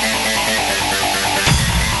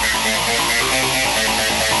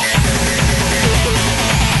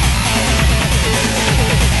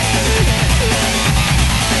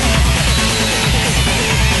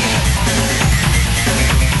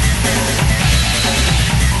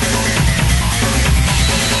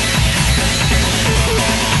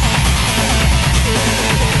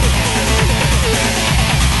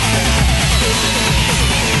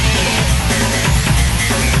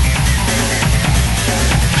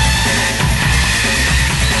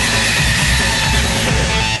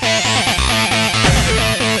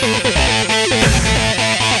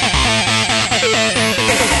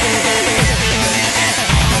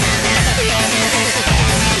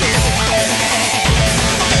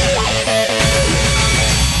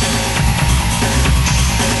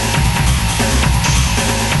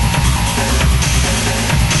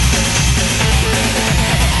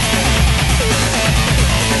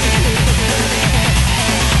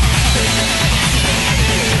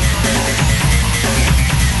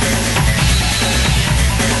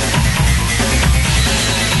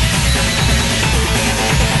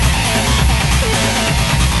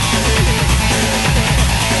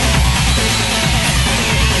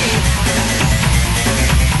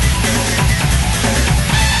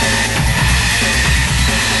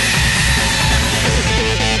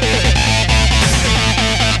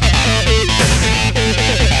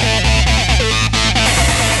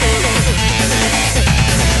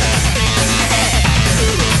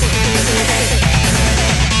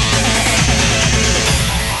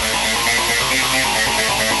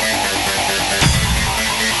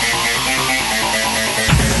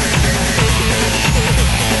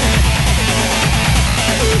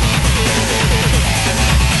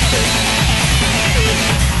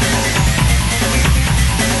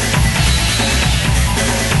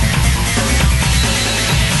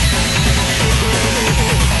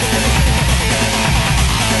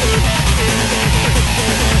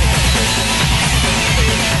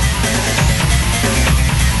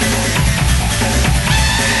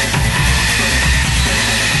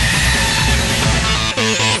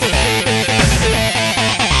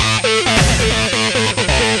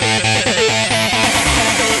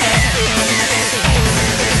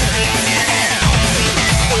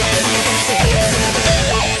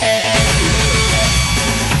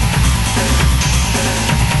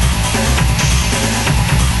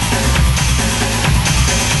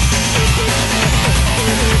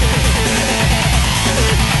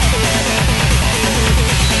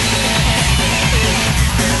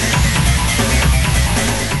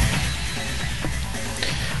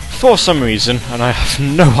 For some reason, and I have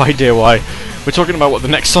no idea why, we're talking about what the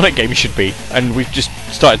next Sonic game should be, and we've just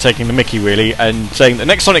started taking the mickey really, and saying the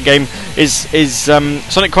next Sonic game is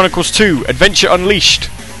Sonic Chronicles 2 Adventure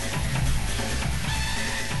Unleashed.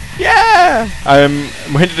 Yeah!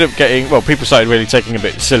 We ended up getting, well, people started really taking a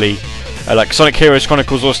bit silly, like Sonic Heroes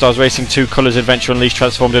Chronicles All Stars Racing 2 Colors Adventure Unleashed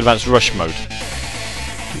Transformed Advanced Rush Mode.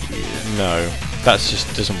 No, that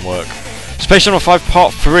just doesn't work. Space Channel 5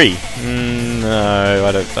 Part 3. No,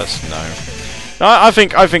 I don't. That's no. I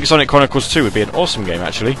think Sonic Chronicles 2 would be an awesome game,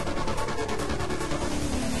 actually.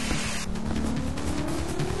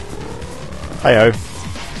 Hi-oh.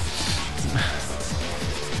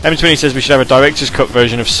 M20 says we should have a director's cut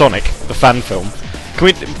version of Sonic, the fan film. Can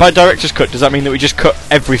we? By director's cut, does that mean that we just cut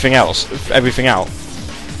everything else, everything out?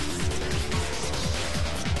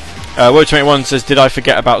 Word21 says, did I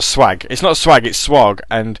forget about swag? It's not swag, it's swag,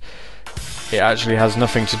 and it actually has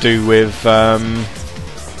nothing to do with.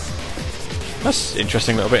 That's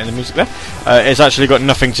interesting little bit in the music there. It's actually got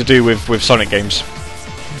nothing to do with Sonic games.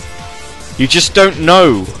 You just don't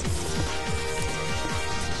know.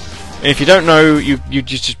 And if you don't know, you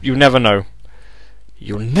never know.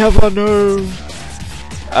 You'll never know.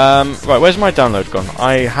 Right, where's my download gone?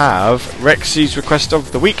 I have Rexy's Request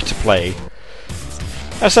of the Week to play.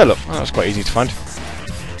 Let's have a look. Oh, that's quite easy to find.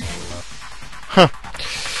 Huh.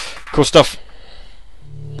 Cool stuff.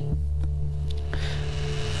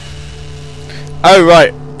 Oh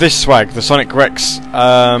right, this swag, the Sonic Rex,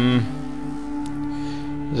 the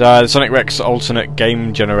Sonic Rex alternate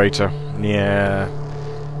game generator. Yeah.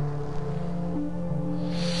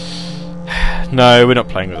 No, we're not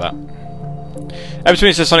playing with that.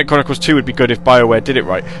 Everton says Sonic Chronicles 2 would be good if BioWare did it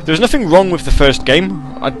right. There's nothing wrong with the first game.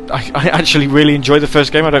 I actually really enjoy the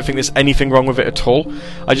first game. I don't think there's anything wrong with it at all.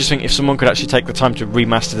 I just think if someone could actually take the time to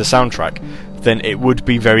remaster the soundtrack, then it would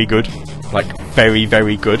be very good. Like, very,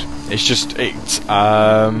 very good. It's just,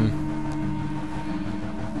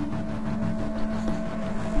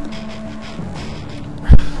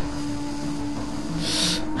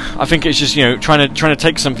 I think it's just, you know, trying to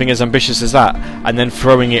take something as ambitious as that and then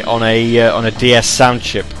throwing it on a DS sound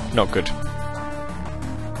chip. Not good.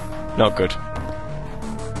 Not good.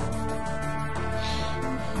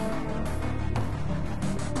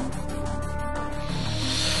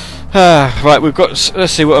 Right, we've got.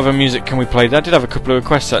 Let's see what other music can we play. I did have a couple of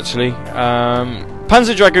requests actually.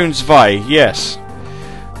 Panzer Dragoons Vi. Yes,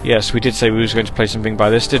 we did say we was going to play something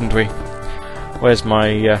by this, didn't we? Where's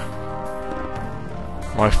my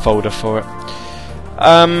my folder for it?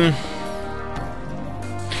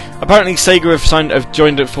 Apparently, Sega have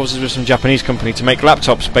joined forces with some Japanese company to make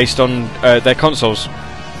laptops based on their consoles,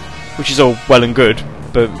 which is all well and good,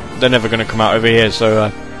 but they're never going to come out over here,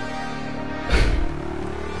 so.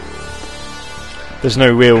 There's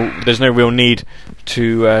no real need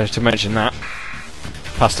to mention that,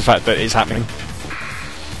 past the fact that it's happening.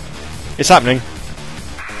 It's happening.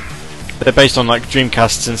 They're based on like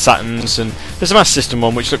Dreamcasts and Saturns, and there's a Master System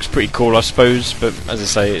one which looks pretty cool, I suppose. But as I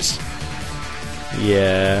say, it's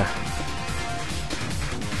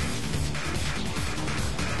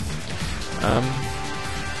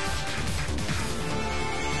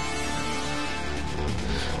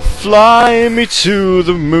Fly me to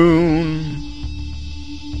the moon.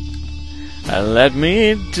 And let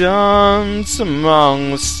me dance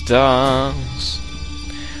among the stars.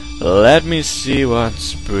 Let me see what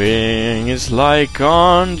spring is like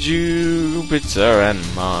on Jupiter and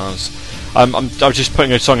Mars. I was just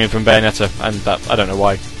putting a song in from Bayonetta, and that I don't know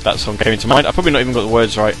why that song came into mind. I've probably not even got the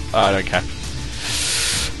words right. I don't care.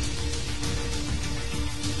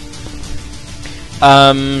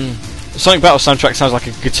 Sonic Battle soundtrack sounds like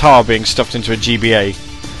a guitar being stuffed into a GBA.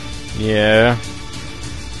 Yeah.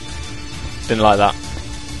 Didn't like that.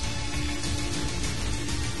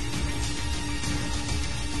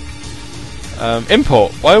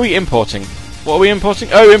 Import. Why are we importing? What are we importing?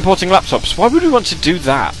 Oh, importing laptops. Why would we want to do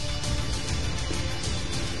that?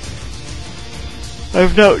 I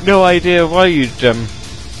have no idea why you'd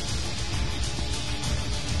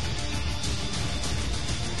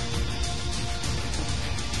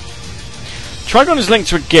Trigon is linked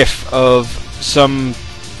to a GIF of some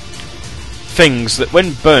things that,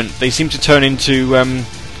 when burnt, they seem to turn into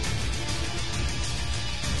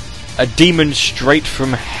a demon straight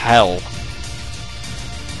from hell.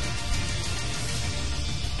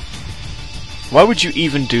 Why would you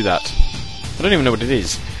even do that? I don't even know what it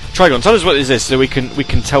is. Trigon, tell us what it is so we can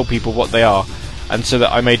tell people what they are, and so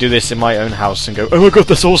that I may do this in my own house and go, oh my god,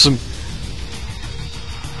 that's awesome.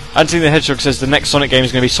 Anthony the Hedgehog says the next Sonic game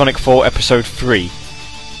is going to be Sonic 4 Episode 3.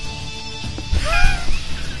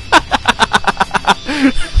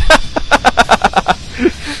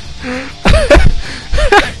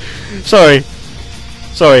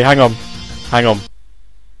 Sorry, hang on.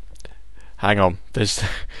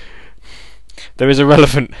 There is a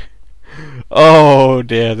relevant... Oh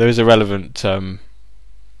dear, there is a relevant...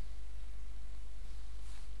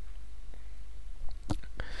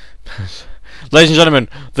 Ladies and gentlemen,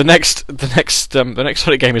 the next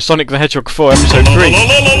Sonic game is Sonic the Hedgehog 4 Episode 3.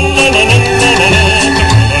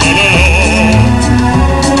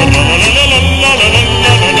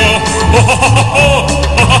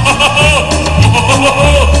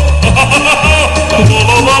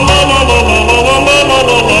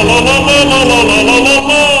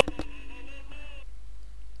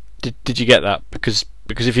 Did you get that? Because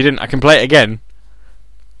if you didn't, I can play it again.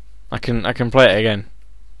 I can play it again.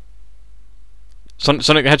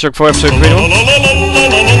 Sonic the Hedgehog 4 Episode 3.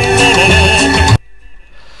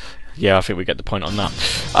 Yeah, I think we get the point on that.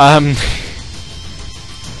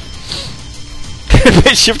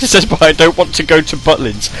 Shifter says, but I don't want to go to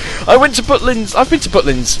Butlins. I went to Butlins. I've been to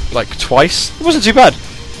Butlins like twice. It wasn't too bad.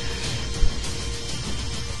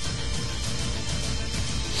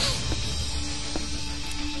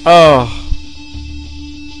 Oh.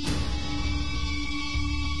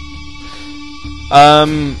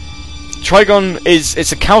 Trigon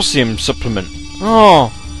it's a calcium supplement.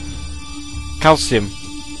 Oh. Calcium.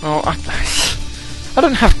 Oh, I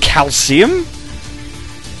don't have calcium.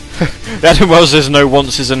 Adam Wells says no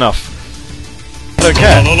once is enough. I don't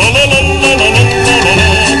care.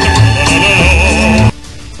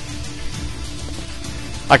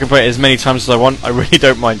 I can play it as many times as I want. I really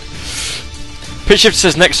don't mind. Pitchshift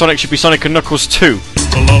says next Sonic should be Sonic and Knuckles 2.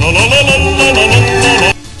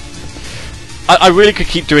 I really could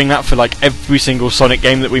keep doing that for like every single Sonic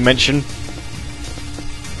game that we mention.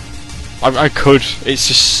 I could. It's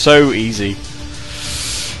just so easy.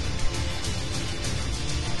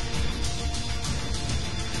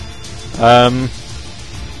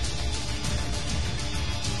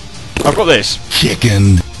 I've got this.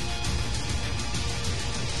 Chicken.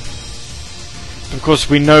 Of course,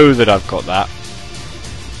 we know that I've got that.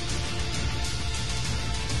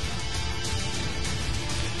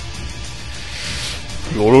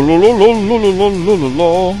 La la la la la la la la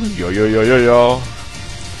la. Yo yo yo yo yo.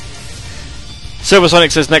 Silver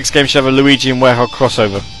Sonic says next game should have a Luigi and Werehog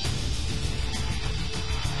crossover.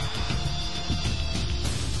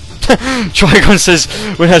 Trigon says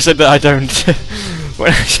when I said that I don't.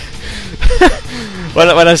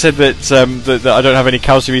 when I said that, that I don't have any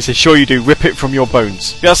calcium, he says sure you do. Rip it from your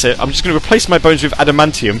bones. That's it. I'm just going to replace my bones with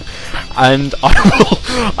adamantium, and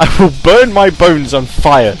I will burn my bones on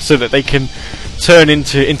fire so that they can turn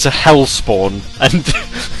into hellspawn. And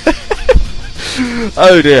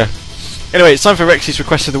oh dear. Anyway, it's time for Rexy's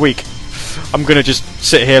request of the week. I'm going to just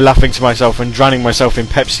sit here laughing to myself and drowning myself in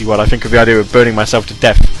Pepsi while I think of the idea of burning myself to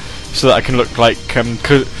death, so that I can look like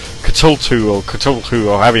Cthulhu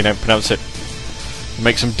or however you pronounce it.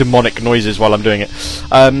 Make some demonic noises while I'm doing it.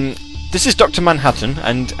 This is Dr. Manhattan,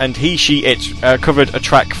 and he, she, it covered a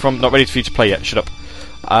track from Not Ready for You to Play Yet. Shut up.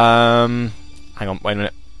 Hang on, wait a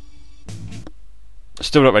minute.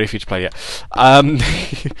 Still not ready for you to play yet.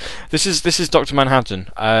 This is Dr. Manhattan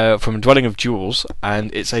from Dwelling of Jewels,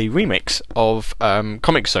 and it's a remix of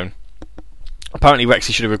Comic Zone. Apparently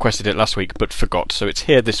Rexy should have requested it last week, but forgot, so it's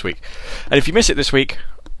here this week. And if you miss it this week,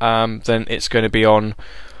 then it's going to be on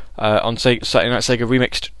Saturday Night Sega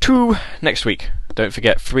Remixed 2 next week. Don't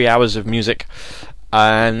forget, 3 hours of music,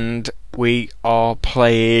 and we are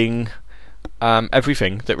playing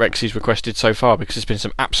everything that Rexy's requested so far, because there's been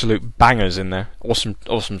some absolute bangers in there.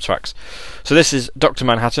 Awesome tracks. So this is Dr.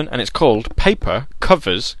 Manhattan, and it's called Paper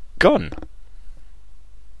Covers Gun.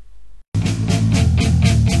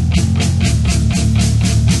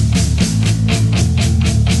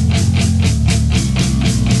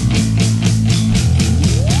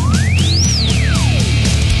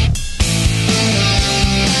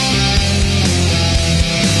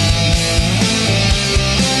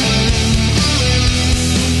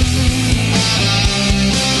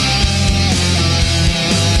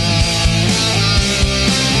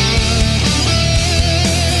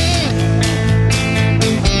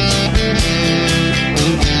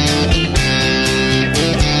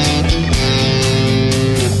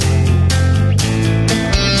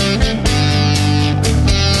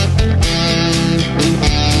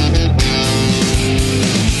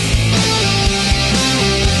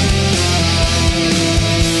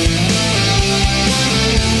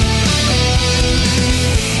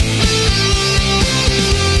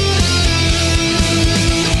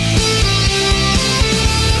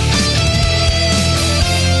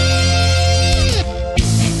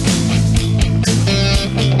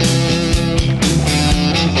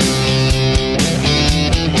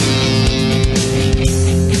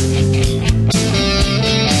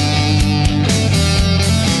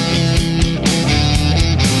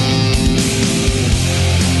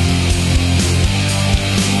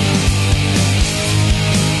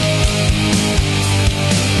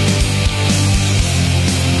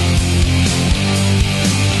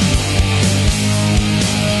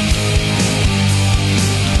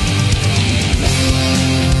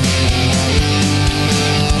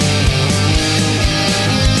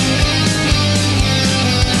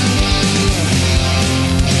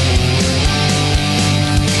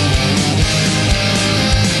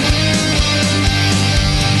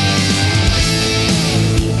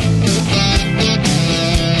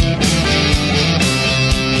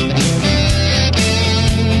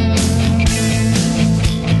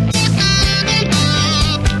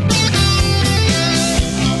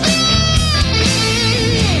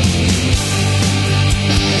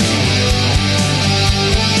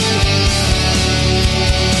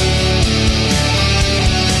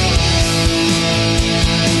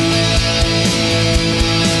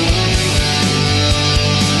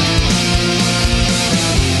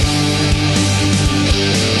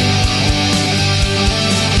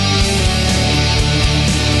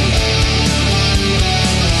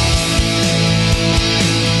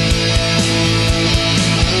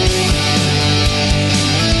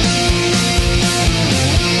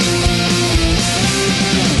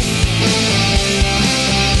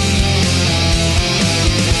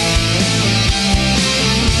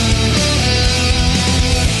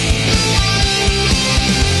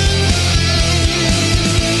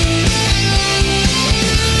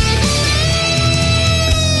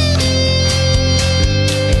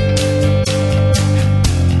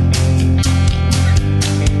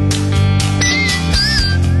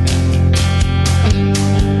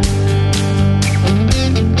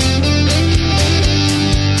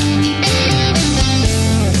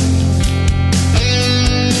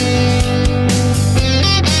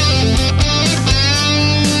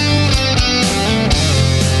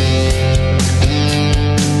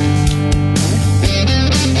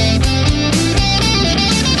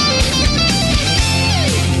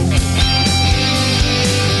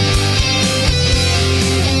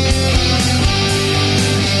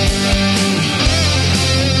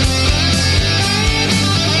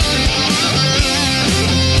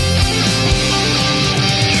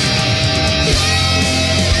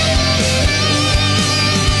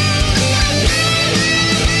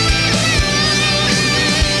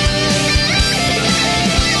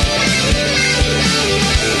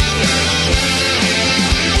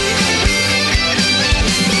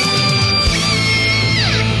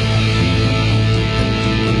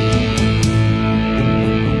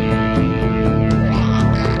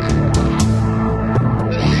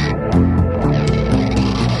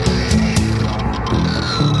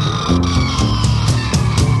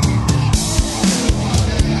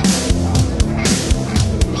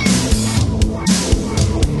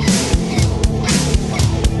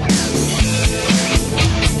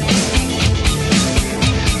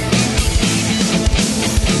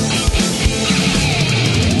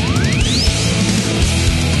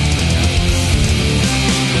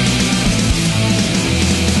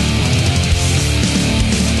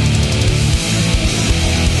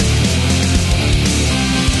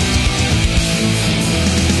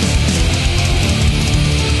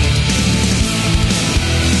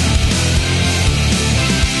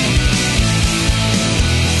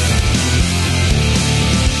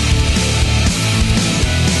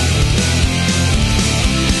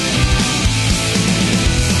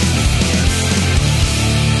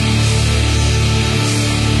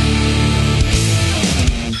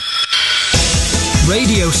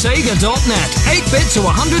 RadioSega.net. 8-bit to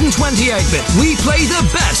 128-bit. We play the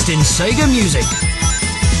best in Sega music.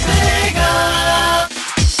 Never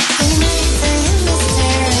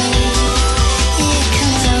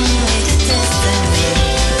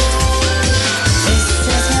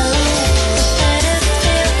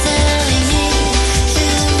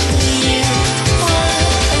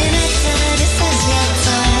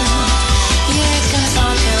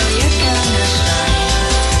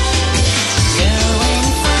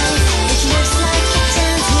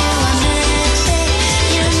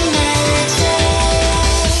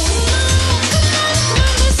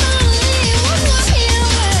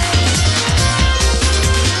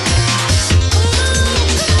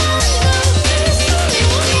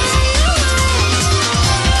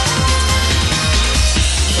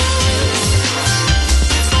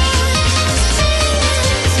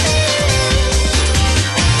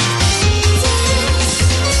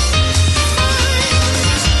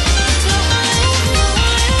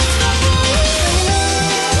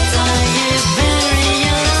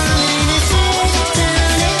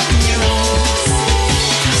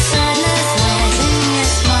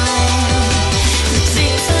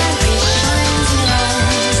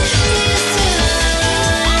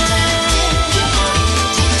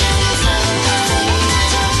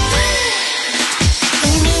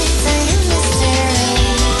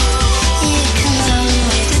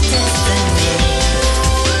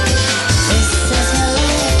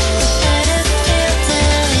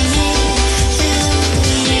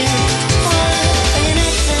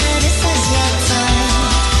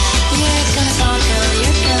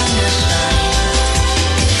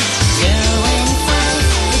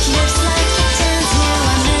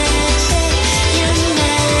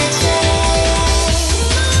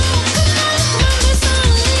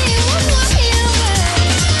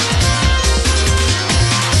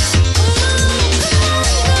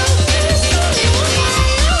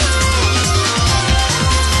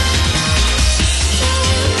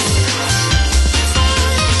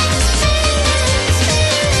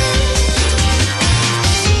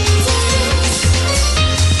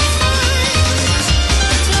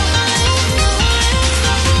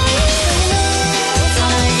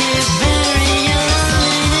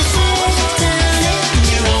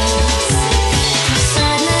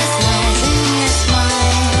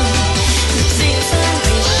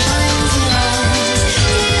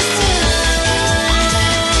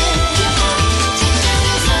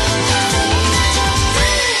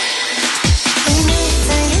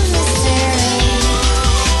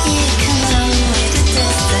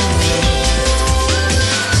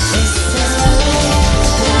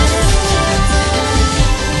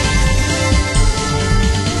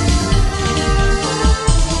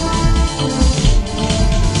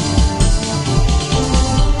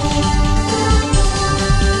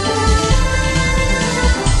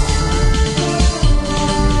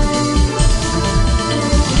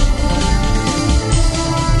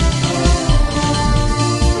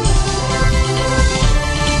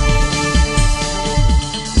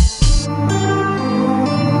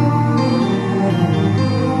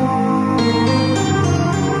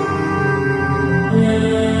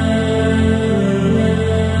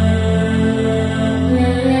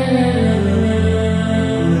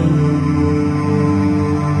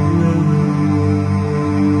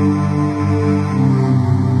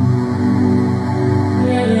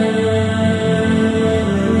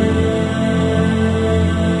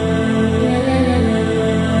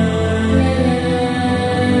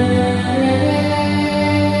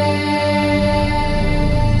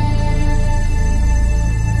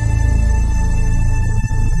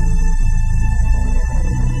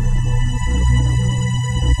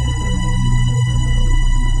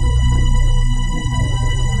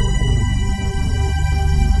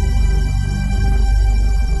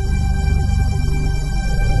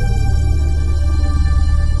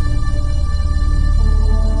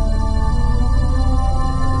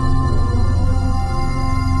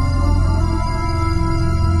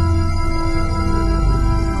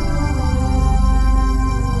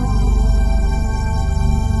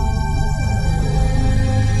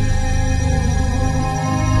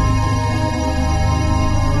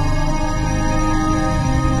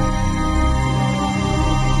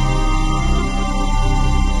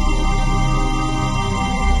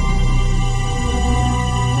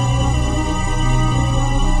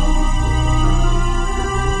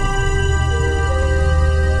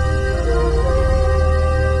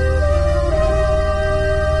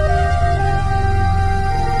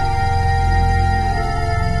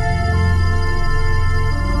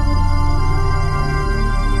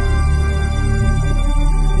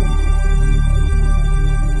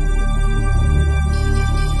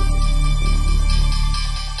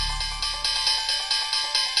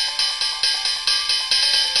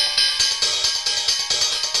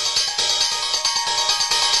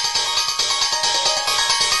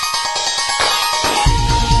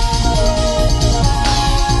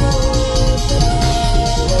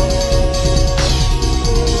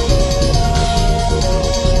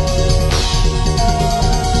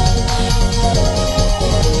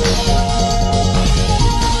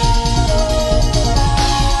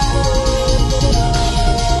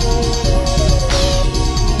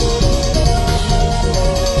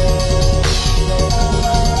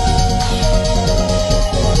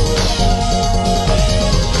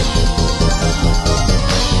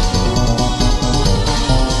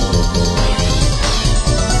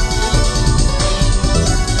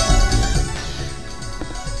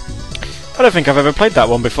I don't think I've ever played that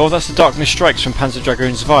one before. That's The Darkness Strikes from Panzer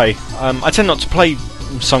Dragoon Zwei. I tend not to play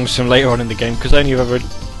songs from later on in the game because I only ever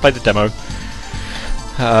played the demo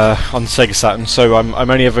on Sega Saturn, so I'm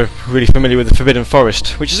only ever really familiar with the Forbidden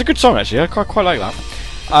Forest, which is a good song actually. I quite like that.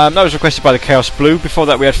 That was requested by the Chaos Blue. Before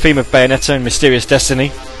that we had Theme of Bayonetta and Mysterious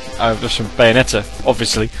Destiny. Just from Bayonetta,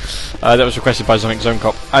 obviously. That was requested by Sonic Zone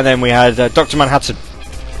Cop. And then we had Dr. Manhattan,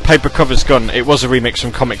 Paper Covers Gun. It was a remix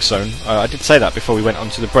from Comic Zone. I did say that before we went on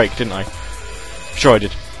to the break, didn't I? Sure I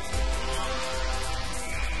did.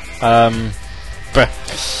 And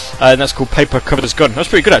that's called Paper Covers Gun. That's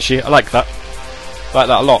pretty good actually. I like that. I like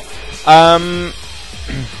that a lot.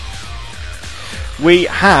 We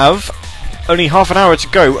have only half an hour to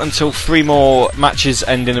go until 3 more matches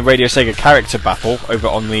end in the Radio Sega character battle over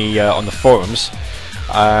on the forums.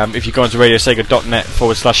 If you go onto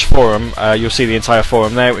radiosega.net/forum, you'll see the entire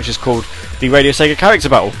forum there, which is called the Radio Sega Character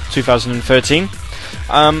Battle 2013.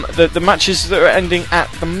 The matches that are ending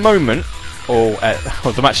at the moment, or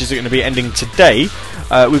the matches that are going to be ending today,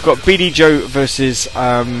 we've got BD Joe versus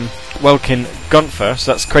Welkin Gunther,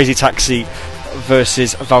 so that's Crazy Taxi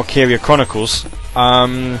versus Valkyria Chronicles.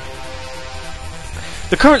 The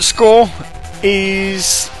current score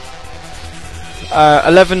is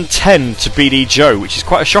 11-10 to BD Joe, which is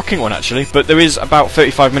quite a shocking one actually, but there is about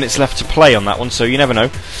 35 minutes left to play on that one, so you never know.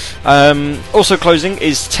 Also closing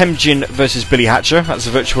is Temjin versus Billy Hatcher. That's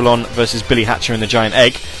Virtualon versus Billy Hatcher and the Giant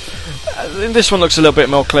Egg. This one looks a little bit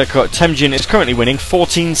more clear-cut. Temjin is currently winning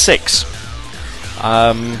 14-6.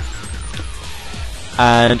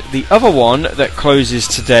 And the other one that closes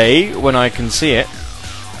today, when I can see it,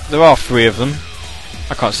 there are 3 of them.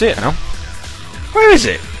 I can't see it now. Where is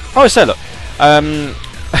it? Oh, it's there, look.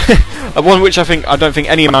 One which I don't think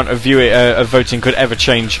any amount of voting could ever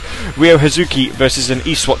change. Ryo Hazuki versus an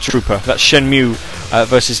ESWAT trooper. That's Shenmue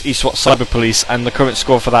versus ESWAT Cyber Police, and the current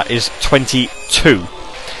score for that is 22.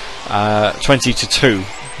 20-2.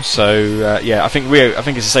 So yeah, I think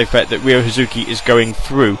it's a safe bet that Ryo Hazuki is going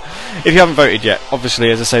through. If you haven't voted yet,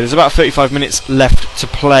 obviously, as I say, there's about 35 minutes left to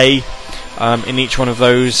play in each one of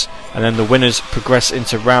those, and then the winners progress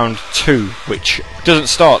into round 2, which doesn't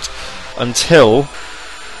start until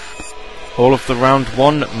all of the round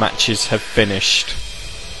 1 matches have finished.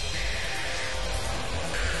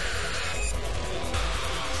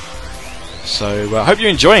 So I hope you're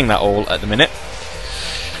enjoying that all at the minute.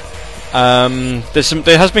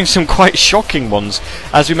 There has been some quite shocking ones.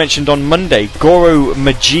 As we mentioned on Monday, Goro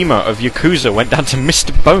Majima of Yakuza went down to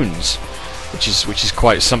Mr. Bones, which is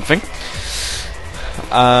quite something.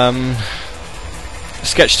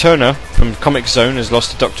 Sketch Turner from Comic Zone has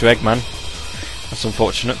lost to Dr. Eggman. That's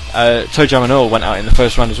unfortunate. Toe Jam and Earl went out in the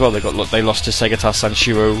first round as well. They lost to Segata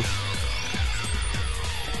Sanshiro.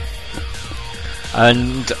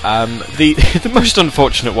 And the most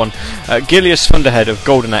unfortunate one, Gilius Thunderhead of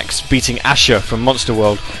Golden Axe beating Asher from Monster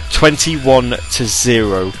World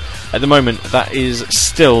 21-0. At the moment, that is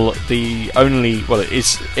still the only, well, it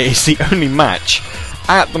is the only match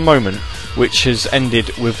at the moment which has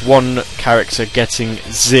ended with one character getting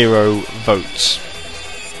 0 votes.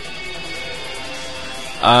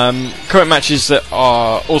 Current matches that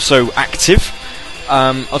are also active.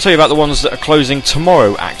 I'll tell you about the ones that are closing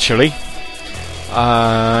tomorrow, actually.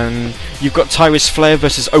 You've got Tyrus Flare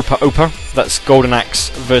versus Opa Opa. That's Golden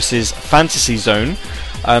Axe versus Fantasy Zone.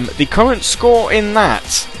 The current score in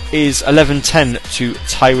that is 11-10 to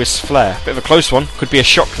Tyrus Flare. Bit of a close one. Could be a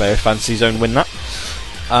shock there if Fantasy Zone win that.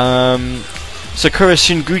 Sakura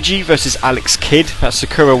Shinguji versus Alex Kidd. That's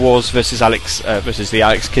Sakura Wars versus versus the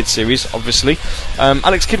Alex Kidd series, obviously.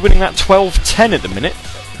 Alex Kidd winning that 12-10 at the minute.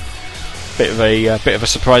 Bit of a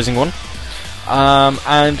surprising one.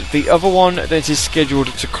 And the other one that is scheduled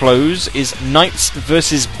to close is Knights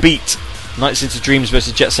versus Beat. Knights into Dreams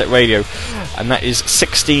versus Jet Set Radio, and that is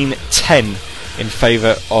 16-10 in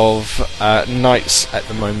favour of Knights at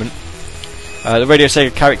the moment. The Radio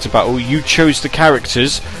Sega Character Battle, you chose the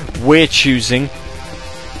characters, we're choosing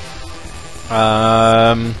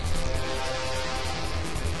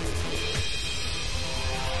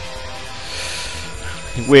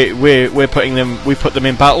we're putting them, we put them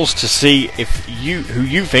in battles to see if who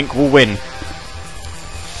you think will win.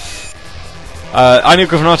 Ainu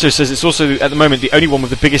Governato says it's also at the moment the only one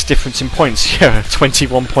with the biggest difference in points. Yeah,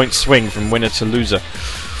 21 point swing from winner to loser.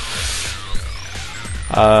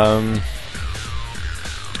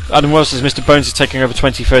 Adam Wells says Mr. Bones is taking over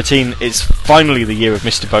 2013. It's finally the year of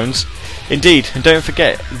Mr. Bones. Indeed, and don't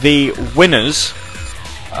forget the winners.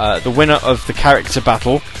 The winner of the character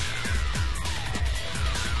battle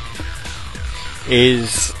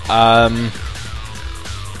is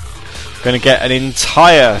going to get an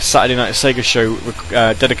entire Saturday Night Sega show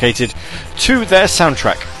dedicated to their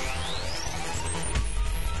soundtrack,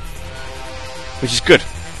 which is good.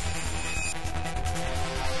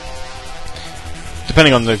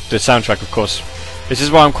 Depending on the soundtrack, of course. This is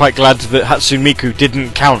why I'm quite glad that Hatsune Miku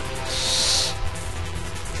didn't count.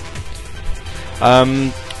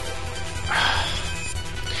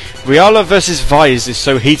 Riala versus Vise is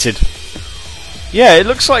so heated. Yeah, it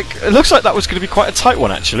looks like that was going to be quite a tight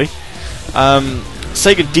one, actually.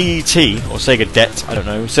 Sega DET, or Sega Det, I don't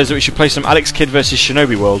know, says that we should play some Alex Kidd versus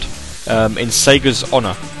Shinobi World in Sega's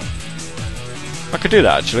honour. I could do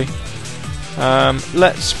that, actually.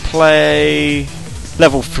 Let's play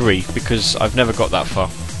level 3, because I've never got that far.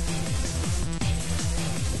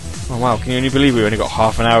 Oh wow, can you only believe we've only got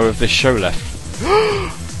half an hour of this show left?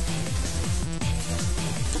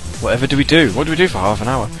 Whatever do we do? What do we do for half an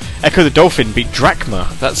hour? Echo the Dolphin beat Drachma.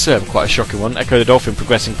 That's quite a shocking one. Echo the Dolphin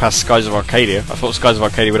progressing past Skies of Arcadia. I thought Skies of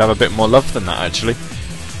Arcadia would have a bit more love than that, actually.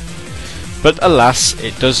 But alas,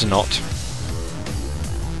 it does not.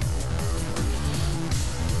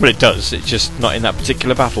 Well, it does. It's just not in that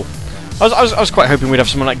particular battle. I was quite hoping we'd have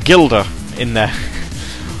someone like Gilda in there.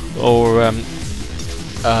 Or,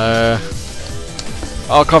 I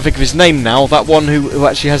can't think of his name now. That one who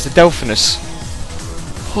actually has the Delphinus.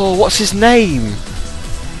 Oh, what's his name?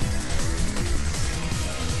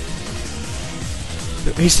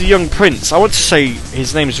 He's the young prince. I want to say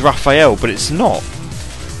his name's Raphael, but it's not.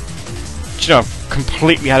 Do you know, I've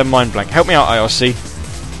completely had a mind blank. Help me out, IRC.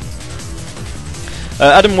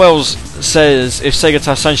 Adam Wells says, if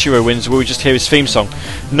Segata Sanshiro wins, will we just hear his theme song?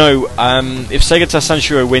 No, if Segata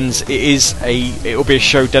Sanshiro wins, it will be a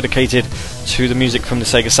show dedicated to the music from the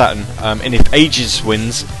Sega Saturn. And if Ages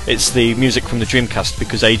wins, it's the music from the Dreamcast,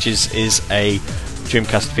 because Ages is a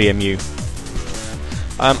Dreamcast VMU.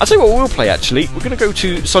 I'll tell you what we'll play, actually. We're going to go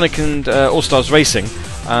to Sonic and All-Stars Racing,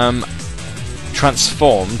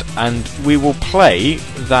 Transformed, and we will play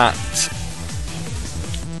that...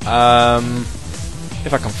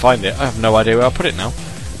 if I can find it, I have no idea where I'll put it now.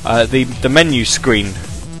 The menu screen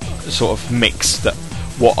sort of mix that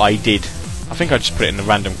what I did. I think I just put it in the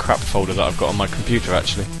random crap folder that I've got on my computer,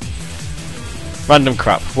 actually. Random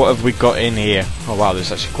crap. What have we got in here? Oh wow,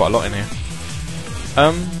 there's actually quite a lot in here.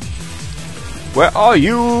 Where are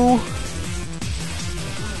you?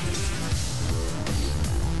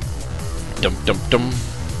 Dum dum dum.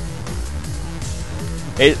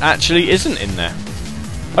 It actually isn't in there.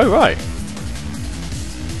 Oh right.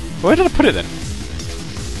 Where did I put it then?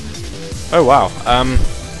 Oh wow.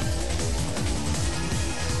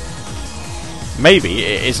 Maybe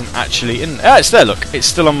it isn't actually in. Ah, it's there. Look, it's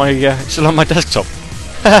still on my desktop.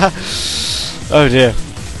 Oh dear.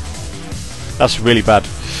 That's really bad.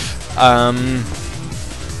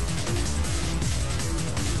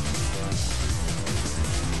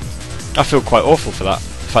 I feel quite awful for that.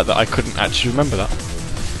 The fact that I couldn't actually remember that.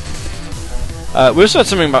 We also had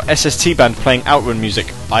something about SST Band playing Outrun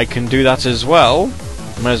music. I can do that as well.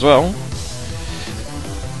 Might as well.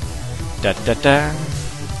 Da da da.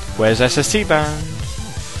 Where's SST Band?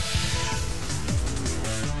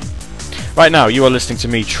 Right now, you are listening to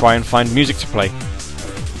me try and find music to play.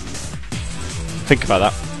 Think about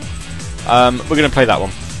that. We're going to play that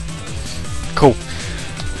one. Cool.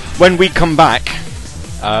 When we come back,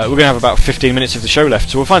 we're going to have about 15 minutes of the show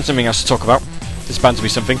left, so we'll find something else to talk about. This bound to be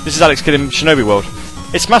something. This is Alex Kidd in Shinobi World.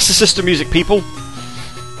 It's Master System music, people.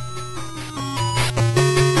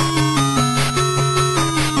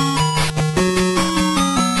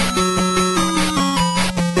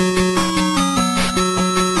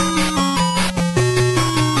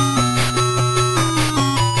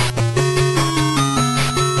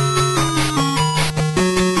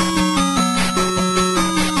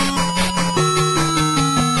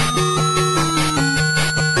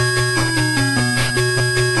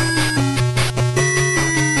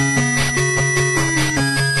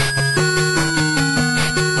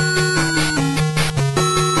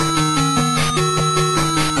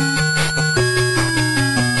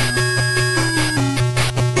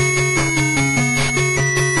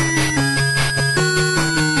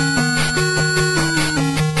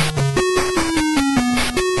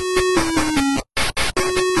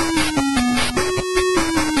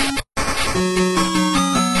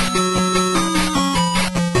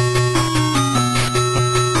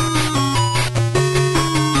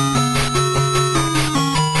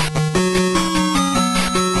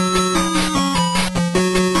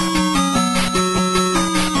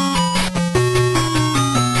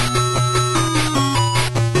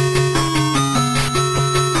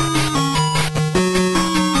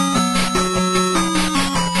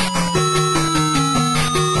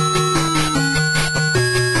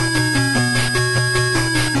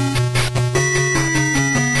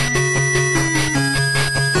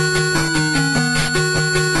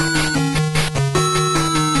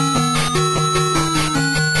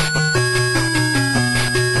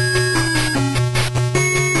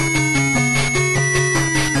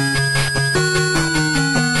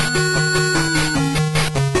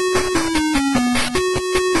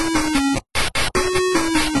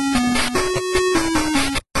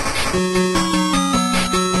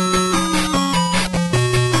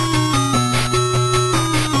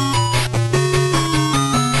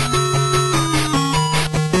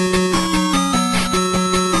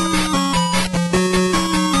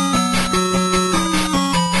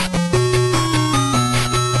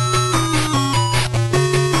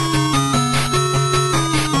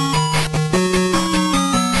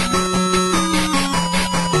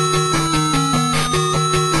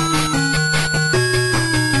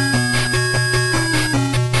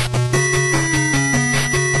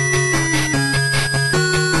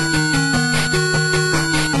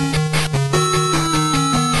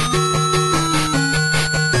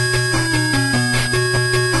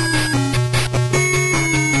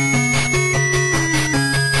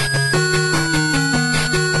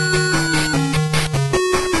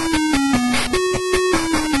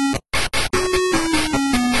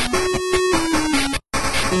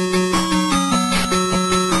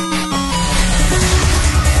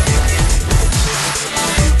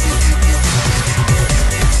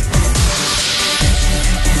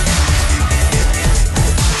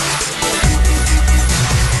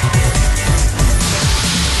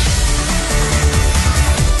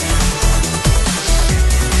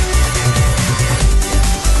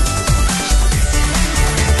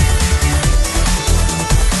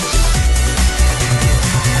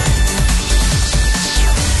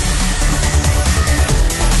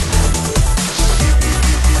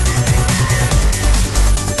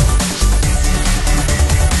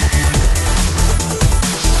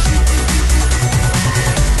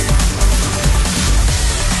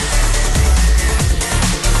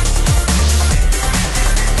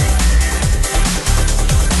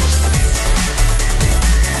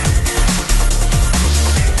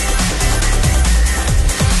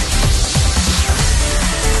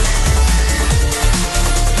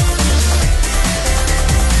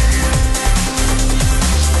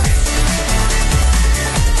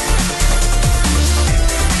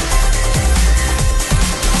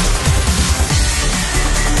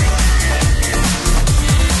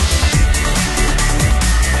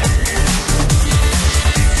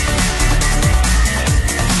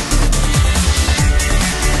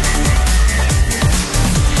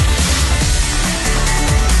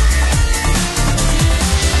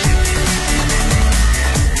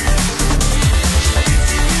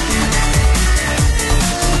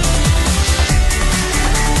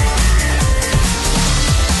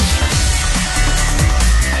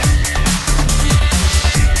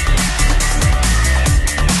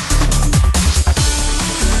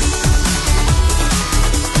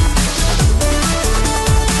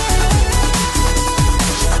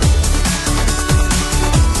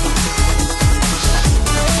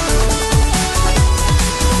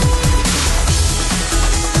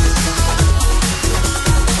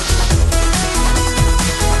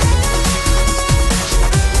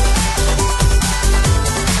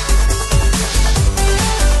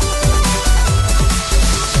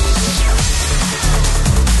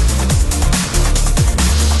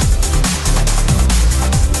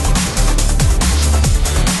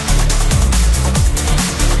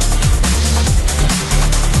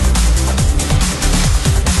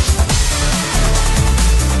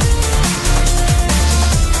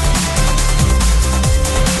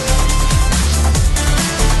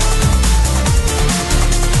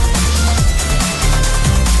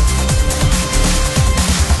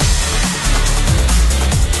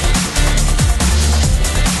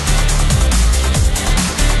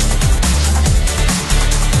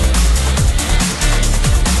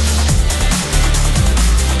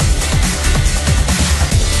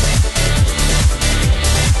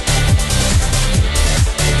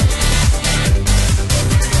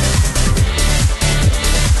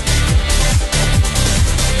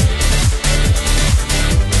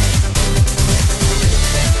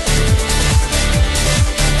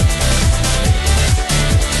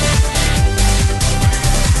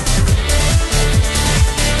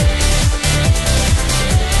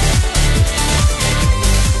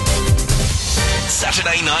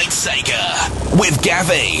 with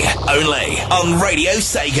Gavi, only on Radio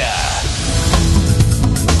Sega.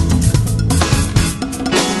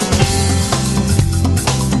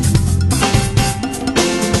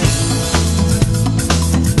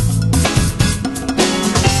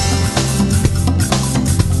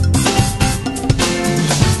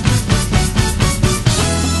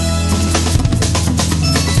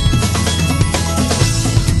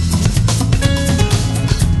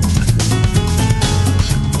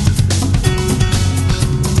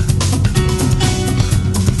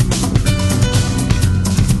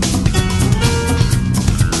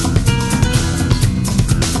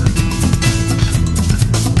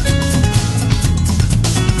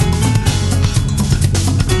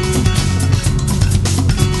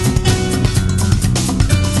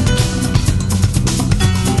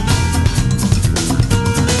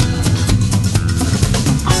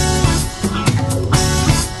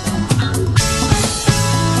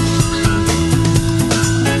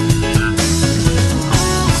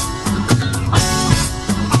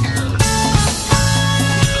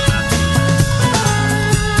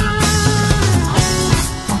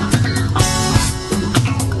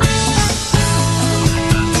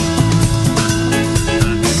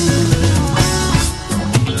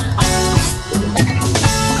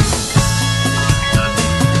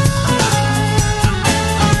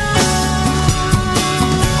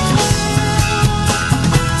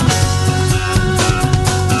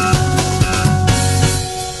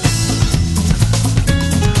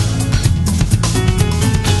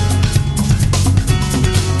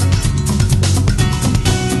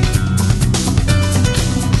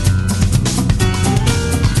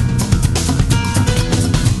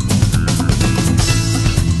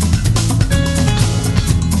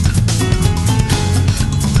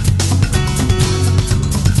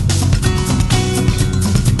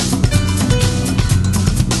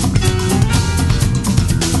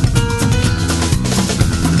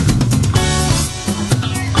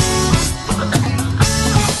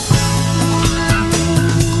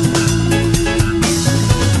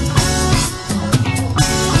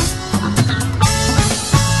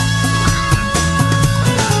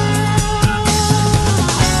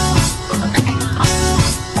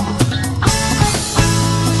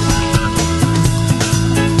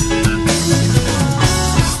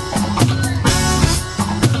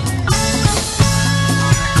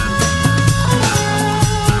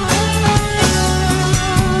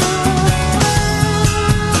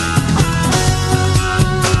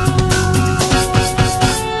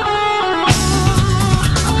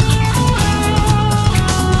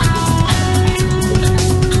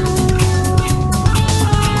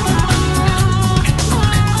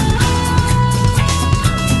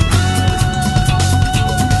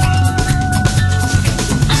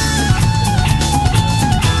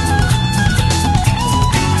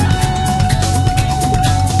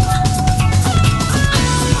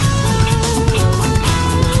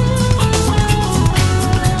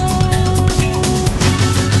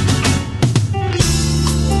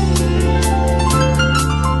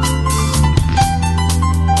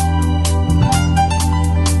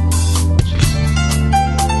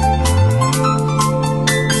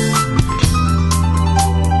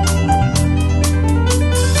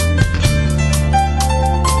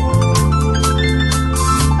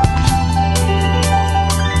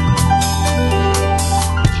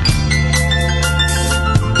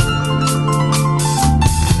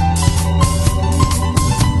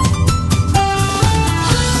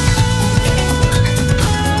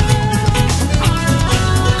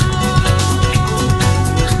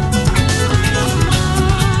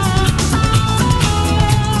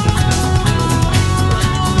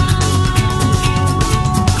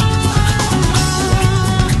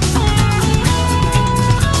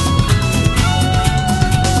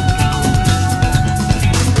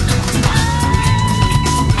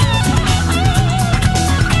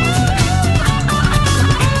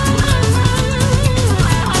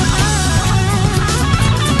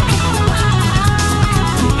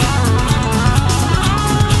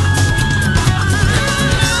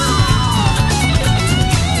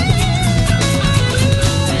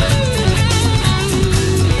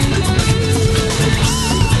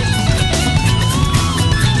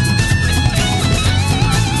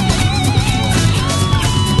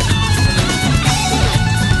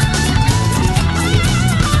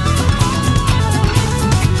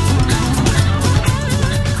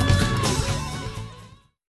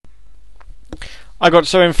 I got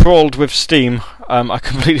so enthralled with Steam, I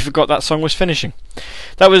completely forgot that song was finishing.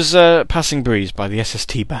 That was Passing Breeze by the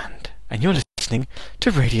SST Band, and you're listening listening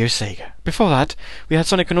to Radio Sega. Before that, we had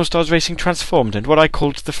Sonic and All-Stars Racing Transformed and what I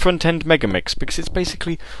called the front-end mega mix, because it's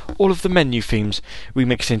basically all of the menu themes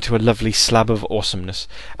remixed into a lovely slab of awesomeness.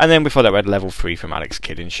 And then before that we had Level 3 from Alex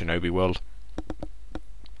Kidd in Shinobi World.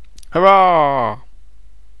 Hurrah!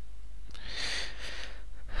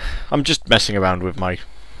 I'm just messing around with my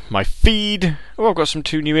feed. Oh, I've got some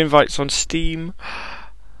 2 new invites on Steam.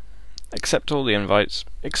 Accept all the invites.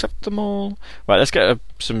 Accept them all. Right, let's get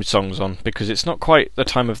some songs on, because it's not quite the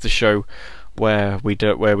time of the show where we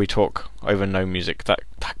talk over no music. That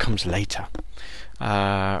comes later.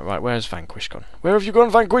 Right, where's Vanquish gone? Where have you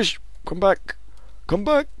gone, Vanquish? Come back. Come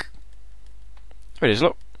back. There it is,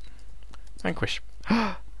 look. Vanquish.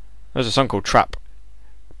 There's a song called Trap.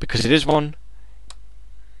 Because it is one.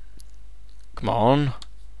 Come on.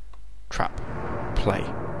 Trap. Play.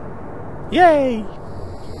 Yay!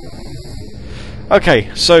 Okay,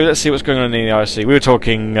 so let's see what's going on in the IRC. We were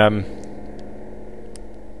talking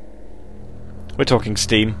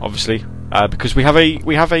Steam, obviously, because we have a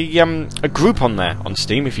group on there on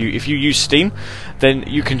Steam. If you use Steam, then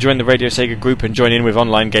you can join the Radio Sega group and join in with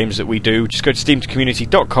online games that we do. Just go to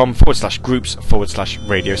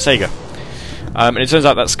steamcommunity.com/groups/Radio Sega. And it turns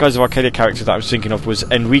out that Skies of Arcadia character that I was thinking of was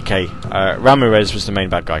Enrique. Ramirez was the main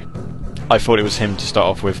bad guy. I thought it was him to start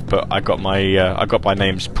off with, but I got my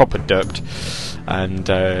names proper derped. And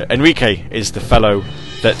Enrique is the fellow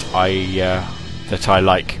that I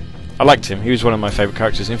like. I liked him. He was one of my favourite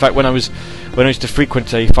characters. In fact, when I used to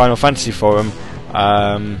frequent a Final Fantasy forum,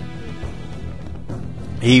 I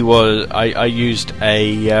used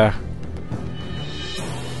a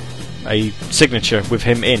signature with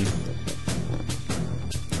him in,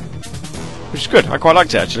 which is good. I quite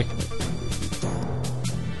liked it actually.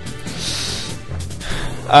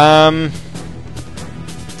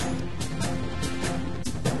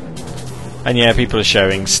 And yeah, people are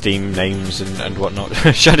sharing Steam names and whatnot.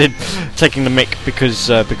 Shadid taking the mic because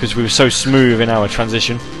we were so smooth in our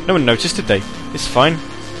transition. No one noticed, did they? It's fine.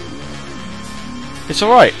 It's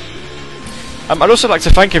alright. I'd also like to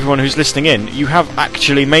thank everyone who's listening in. You have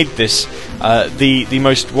actually made this the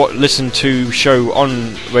most listened to show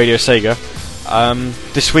on Radio Sega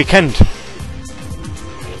this weekend.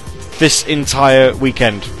 This entire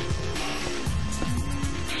weekend.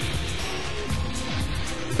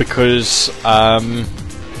 Because, as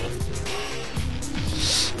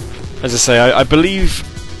I say, I believe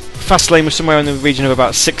Fastlane was somewhere in the region of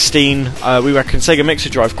about 16. We reckon Sega Mixer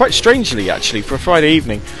Drive, quite strangely actually, for a Friday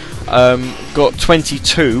evening, got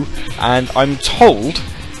 22, and I'm told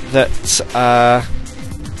that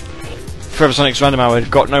Forever Sonic's Random Hour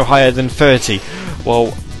got no higher than 30.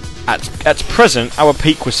 Well, at present, our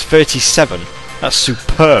peak was 37. That's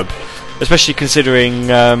superb, especially considering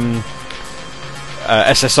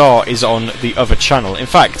SSR is on the other channel. In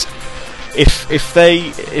fact, if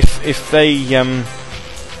they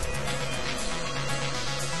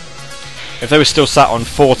were still sat on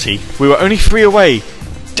 40, we were only 3 away.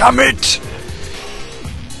 Damn it!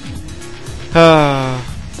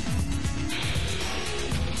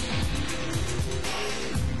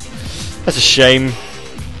 That's a shame.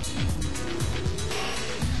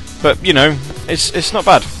 But you know, it's not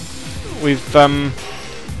bad. We've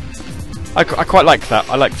I quite like that.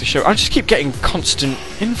 I like the show. I just keep getting constant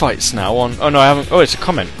invites now on... Oh no, I haven't... Oh, it's a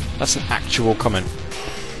comment. That's an actual comment.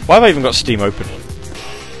 Why have I even got Steam open?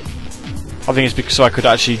 I think it's because so I could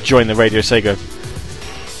actually join the Radio Sega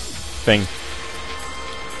thing.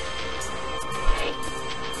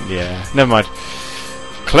 Yeah, never mind.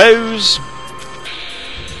 Close.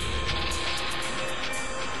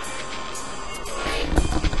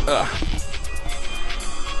 Ugh.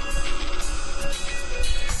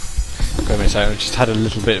 Wait a minute, I just had a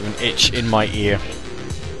little bit of an itch in my ear.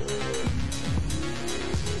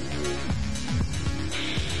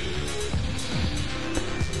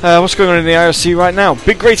 What's going on in the IRC right now?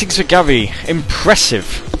 Big ratings for Gavi.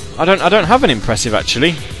 Impressive. I don't have an impressive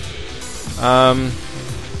actually.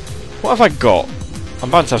 What have I got?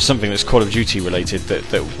 I'm bound to have something that's Call of Duty related that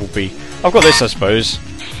will be... I've got this, I suppose.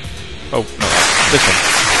 Oh, not that. This one.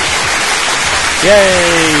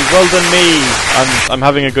 Yay! Well done me! I'm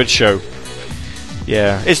having a good show.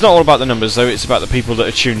 Yeah, it's not all about the numbers though, it's about the people that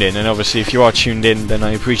are tuned in, and obviously if you are tuned in, then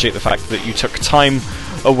I appreciate the fact that you took time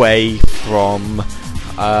away from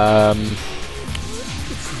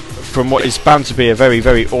what is bound to be a very,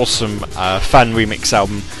 very awesome fan remix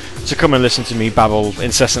album to come and listen to me babble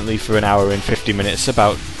incessantly for an hour and 50 minutes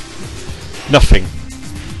about nothing,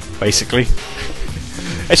 basically.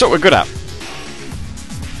 It's what we're good at.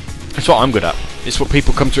 It's what I'm good at. It's what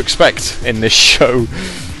people come to expect in this show.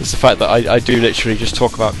 It's the fact that I do literally just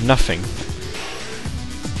talk about nothing.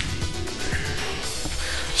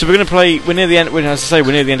 So we're going to play. We're near the end. As I say,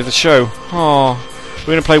 we're near the end of the show. Oh, we're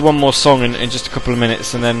going to play one more song in just a couple of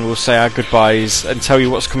minutes, and then we'll say our goodbyes and tell you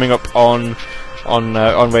what's coming up on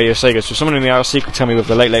Radio Sega. So if someone in the IRC could tell me whether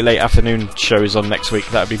the late afternoon show is on next week,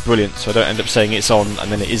 that would be brilliant. So I don't end up saying it's on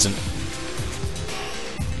and then it isn't,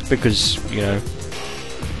 because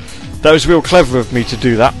that was real clever of me to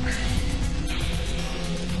do that.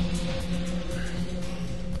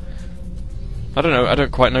 I don't know. I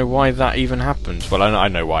don't quite know why that even happened. Well, I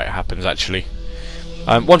know why it happens actually.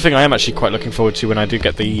 One thing I am actually quite looking forward to when I do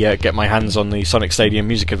get my hands on the Sonic Stadium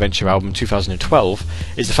Music Adventure album 2012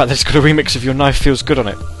 is the fact that it's got a remix of Your Knife Feels Good on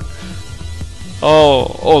it.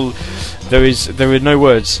 There are no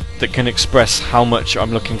words that can express how much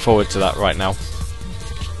I'm looking forward to that right now.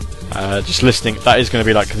 Just listening, that is going to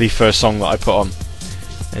be like the first song that I put on.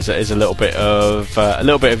 Is a little bit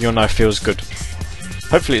of Your Knife Feels Good.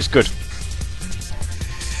 Hopefully it's good.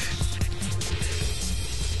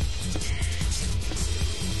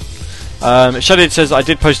 Shadid says, I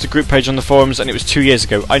did post a group page on the forums and it was 2 years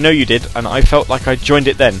ago. I know you did, and I felt like I joined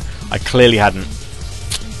it then. I clearly hadn't.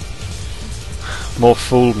 More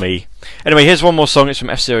fool me. Anyway, here's one more song. It's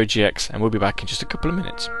from F-Zero GX, and we'll be back in just a couple of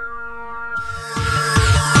minutes.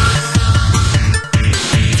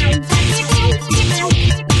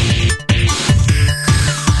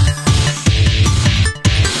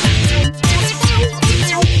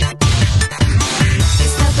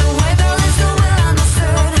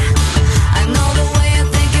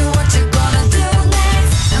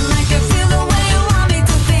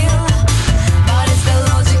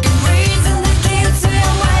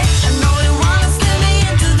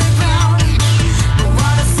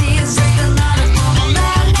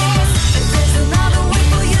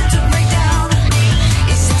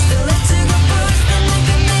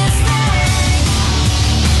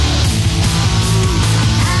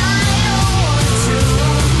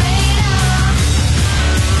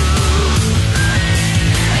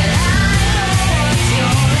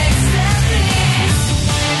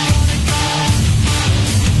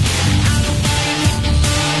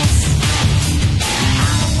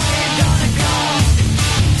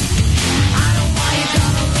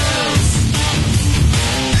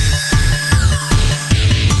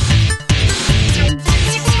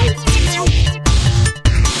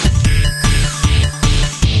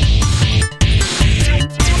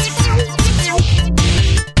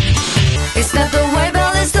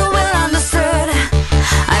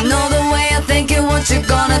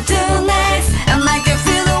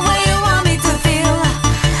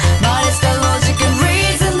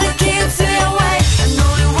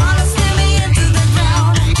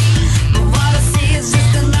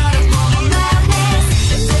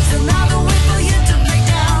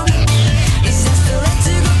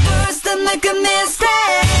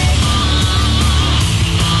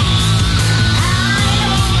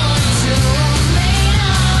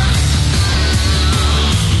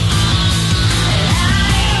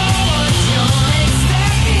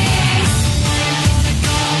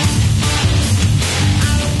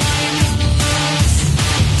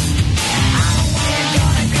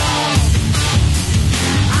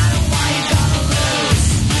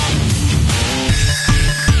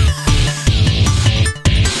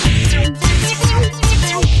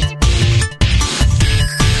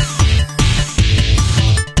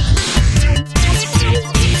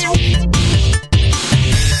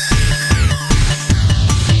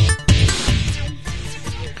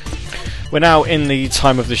 We're now in the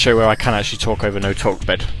time of the show where I can actually talk over No Talk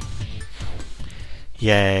Bed.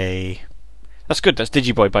 Yay. That's good, that's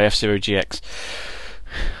Digiboy by F-Zero GX.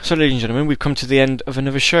 So ladies and gentlemen, we've come to the end of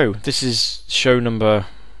another show. This is show number...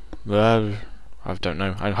 I don't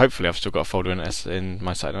know. Hopefully I've still got a folder in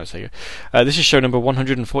my Saturday Night Sega. This is show number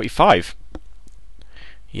 145.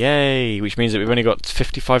 Yay! Which means that we've only got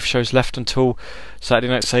 55 shows left until Saturday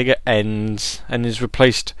Night Sega ends and is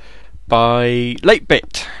replaced by Late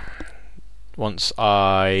Bit. Once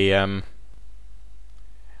I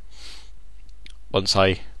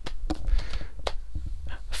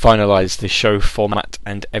finalise the show format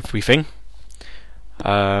and everything.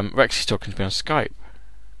 Rex is talking to me on Skype.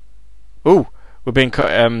 Ooh, we're being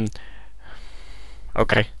cut.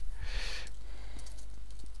 Okay.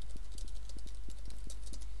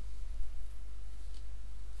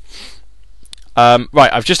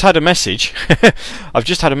 Right, I've just had a message. I've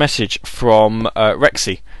just had a message from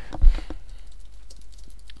Rexy.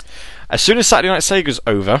 As soon as Saturday Night Sega's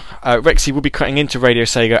over, Rexy will be cutting into Radio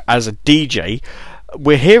Sega as a DJ.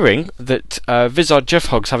 We're hearing that Vizard Jeff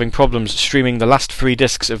Hogg's having problems streaming the last 3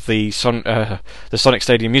 discs of the Sonic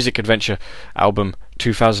Stadium Music Adventure album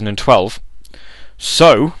 2012.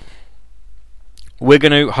 So, we're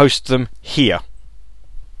going to host them here.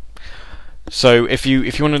 So if you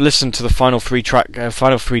want to listen to the final three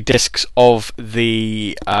discs of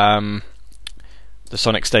the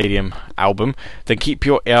Sonic Stadium album, then keep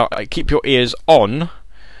your ears on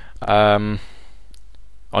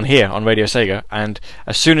here on Radio Sega, and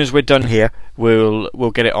as soon as we're done here, we'll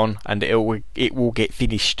get it on, and it will get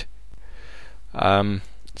finished. So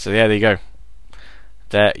yeah, there you go.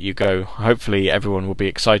 There you go. Hopefully everyone will be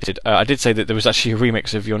excited. I did say that there was actually a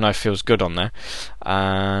remix of Your Knife Feels Good on there,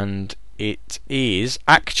 and it is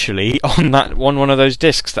actually on one of those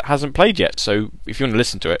discs that hasn't played yet. So if you want to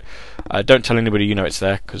listen to it, don't tell anybody you know it's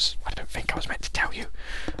there, because I don't think I was meant to tell you.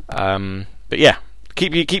 But yeah,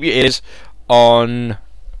 keep your ears on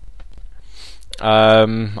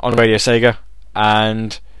Radio Sega,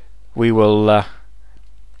 and we will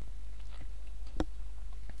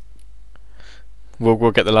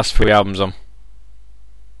we'll get the last 3 albums on.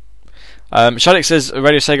 Shadik says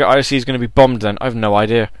Radio Sega IOC is going to be bombed then. I have no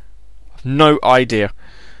idea. But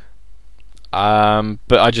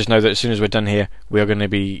I just know that as soon as we're done here,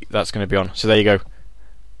 that's going to be on. So there you go.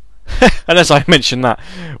 Unless I mention that,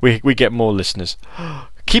 we get more listeners.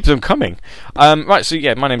 Keep them coming. Right, so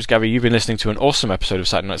yeah, my name's Gary. You've been listening to an awesome episode of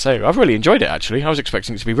Saturday Night Sega. I've really enjoyed it, actually. I was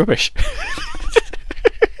expecting it to be rubbish.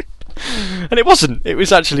 And it wasn't. It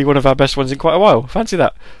was actually one of our best ones in quite a while. Fancy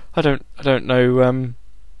that. I don't know. I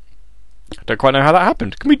don't quite know how that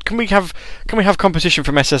happened. Can we have competition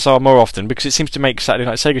from SSR more often, because it seems to make Saturday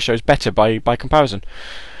Night Sega shows better by comparison.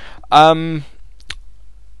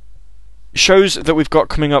 Shows that we've got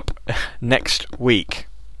coming up next week.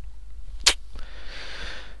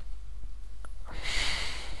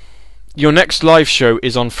 Your next live show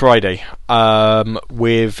is on Friday,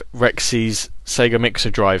 with Rexy's Sega Mixer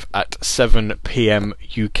Drive at 7 PM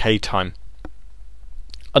UK time,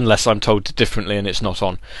 unless I'm told differently and it's not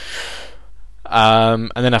on.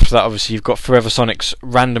 And then after that, obviously, you've got Forever Sonic's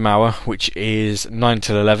Random Hour, which is 9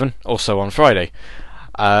 till 11, also on Friday.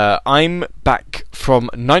 I'm back from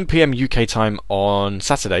 9 PM UK time on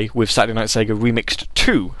Saturday with Saturday Night Sega Remixed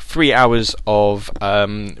 2, 3 hours of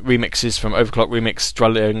remixes from Overclock Remix,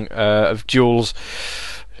 Dwelling of Duels,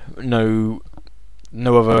 no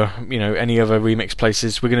other, any other remix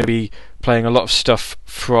places. We're going to be playing a lot of stuff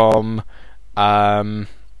from Rexy's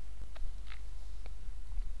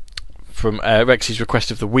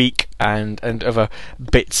Request of the Week and other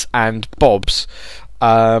bits and bobs.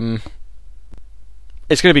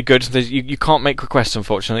 It's going to be good. You can't make requests,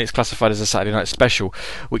 unfortunately. It's classified as a Saturday night special,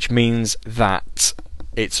 which means that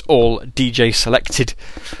it's all DJ selected.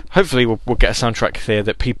 Hopefully we'll get a soundtrack there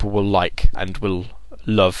that people will like and will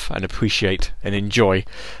love and appreciate and enjoy.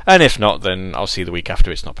 And if not, then I'll see you the week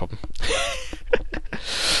after. It's not a problem.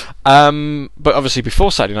 But obviously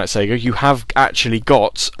before Saturday Night Sega, you have actually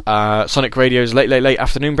got Sonic Radio's late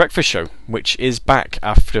afternoon breakfast show, which is back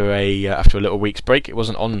after a little week's break. It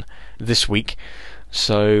wasn't on this week,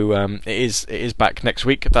 so it is back next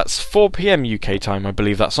week. That's 4 PM UK time, I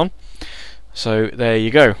believe that's on. So there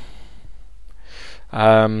you go.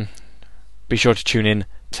 Be sure to tune in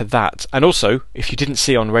to that. And also, if you didn't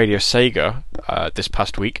see on Radio Sega this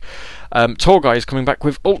past week, Tall Guy is coming back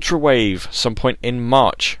with Ultra Wave some point in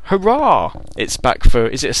March. Hurrah! It's back for,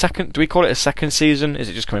 is it a second, do we call it a second season? Is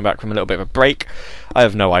it just coming back from a little bit of a break? I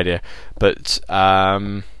have no idea. But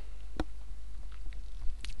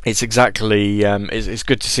it's exactly, it's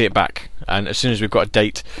good to see it back. And as soon as we've got a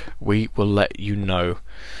date, we will let you know.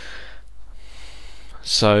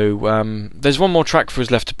 So there's one more track for us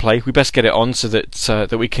left to play. We best get it on so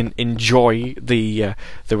that we can enjoy the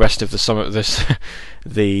rest of the summer,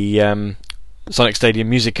 the Sonic Stadium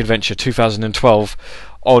Music Adventure 2012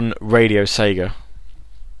 on Radio Sega.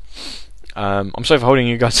 I'm sorry for holding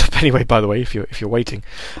you guys up anyway. By the way, if you're waiting,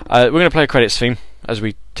 we're going to play a credits theme as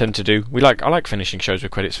we tend to do. I like finishing shows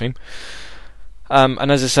with credits theme.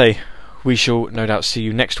 And as I say, we shall no doubt see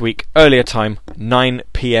you next week, earlier time, 9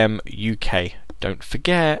 PM UK. Don't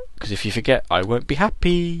forget, because if you forget, I won't be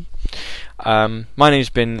happy. My name's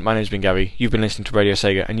been Gary. You've been listening to Radio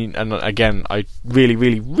Sega, and again, I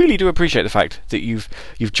really do appreciate the fact that you've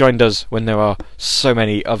joined us when there are so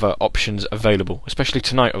many other options available, especially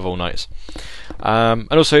tonight of all nights.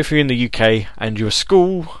 And also, if you're in the UK and you're a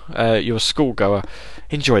schoolgoer,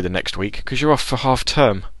 enjoy the next week because you're off for half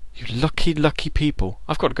term. You lucky people.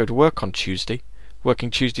 I've got to go to work on Tuesday, working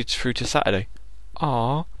Tuesday through to Saturday.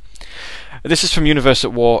 Aww. This is from Universe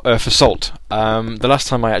at War, Earth Assault. The last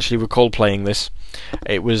time I actually recall playing this,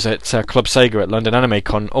 it was at Club Sega at London Anime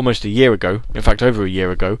Con almost a year ago, in fact over a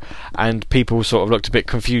year ago, and people sort of looked a bit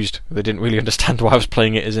confused. They didn't really understand why I was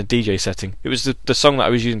playing it as a DJ setting. It was the song that I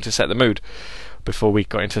was using to set the mood, before we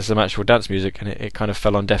got into some actual dance music, and it kind of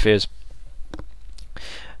fell on deaf ears.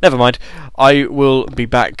 Never mind. I will be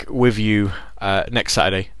back with you next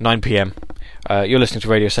Saturday, 9 p.m. You're listening to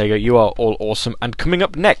Radio Sega. You are all awesome. And coming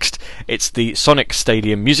up next, it's the Sonic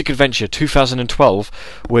Stadium Music Adventure 2012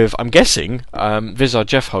 with, I'm guessing, Vizar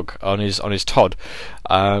Jeffhog on his Todd,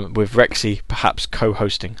 with Rexy perhaps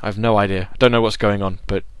co-hosting. I have no idea. I don't know what's going on,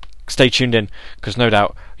 but stay tuned in, because no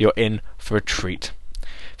doubt you're in for a treat.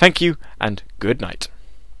 Thank you, and good night.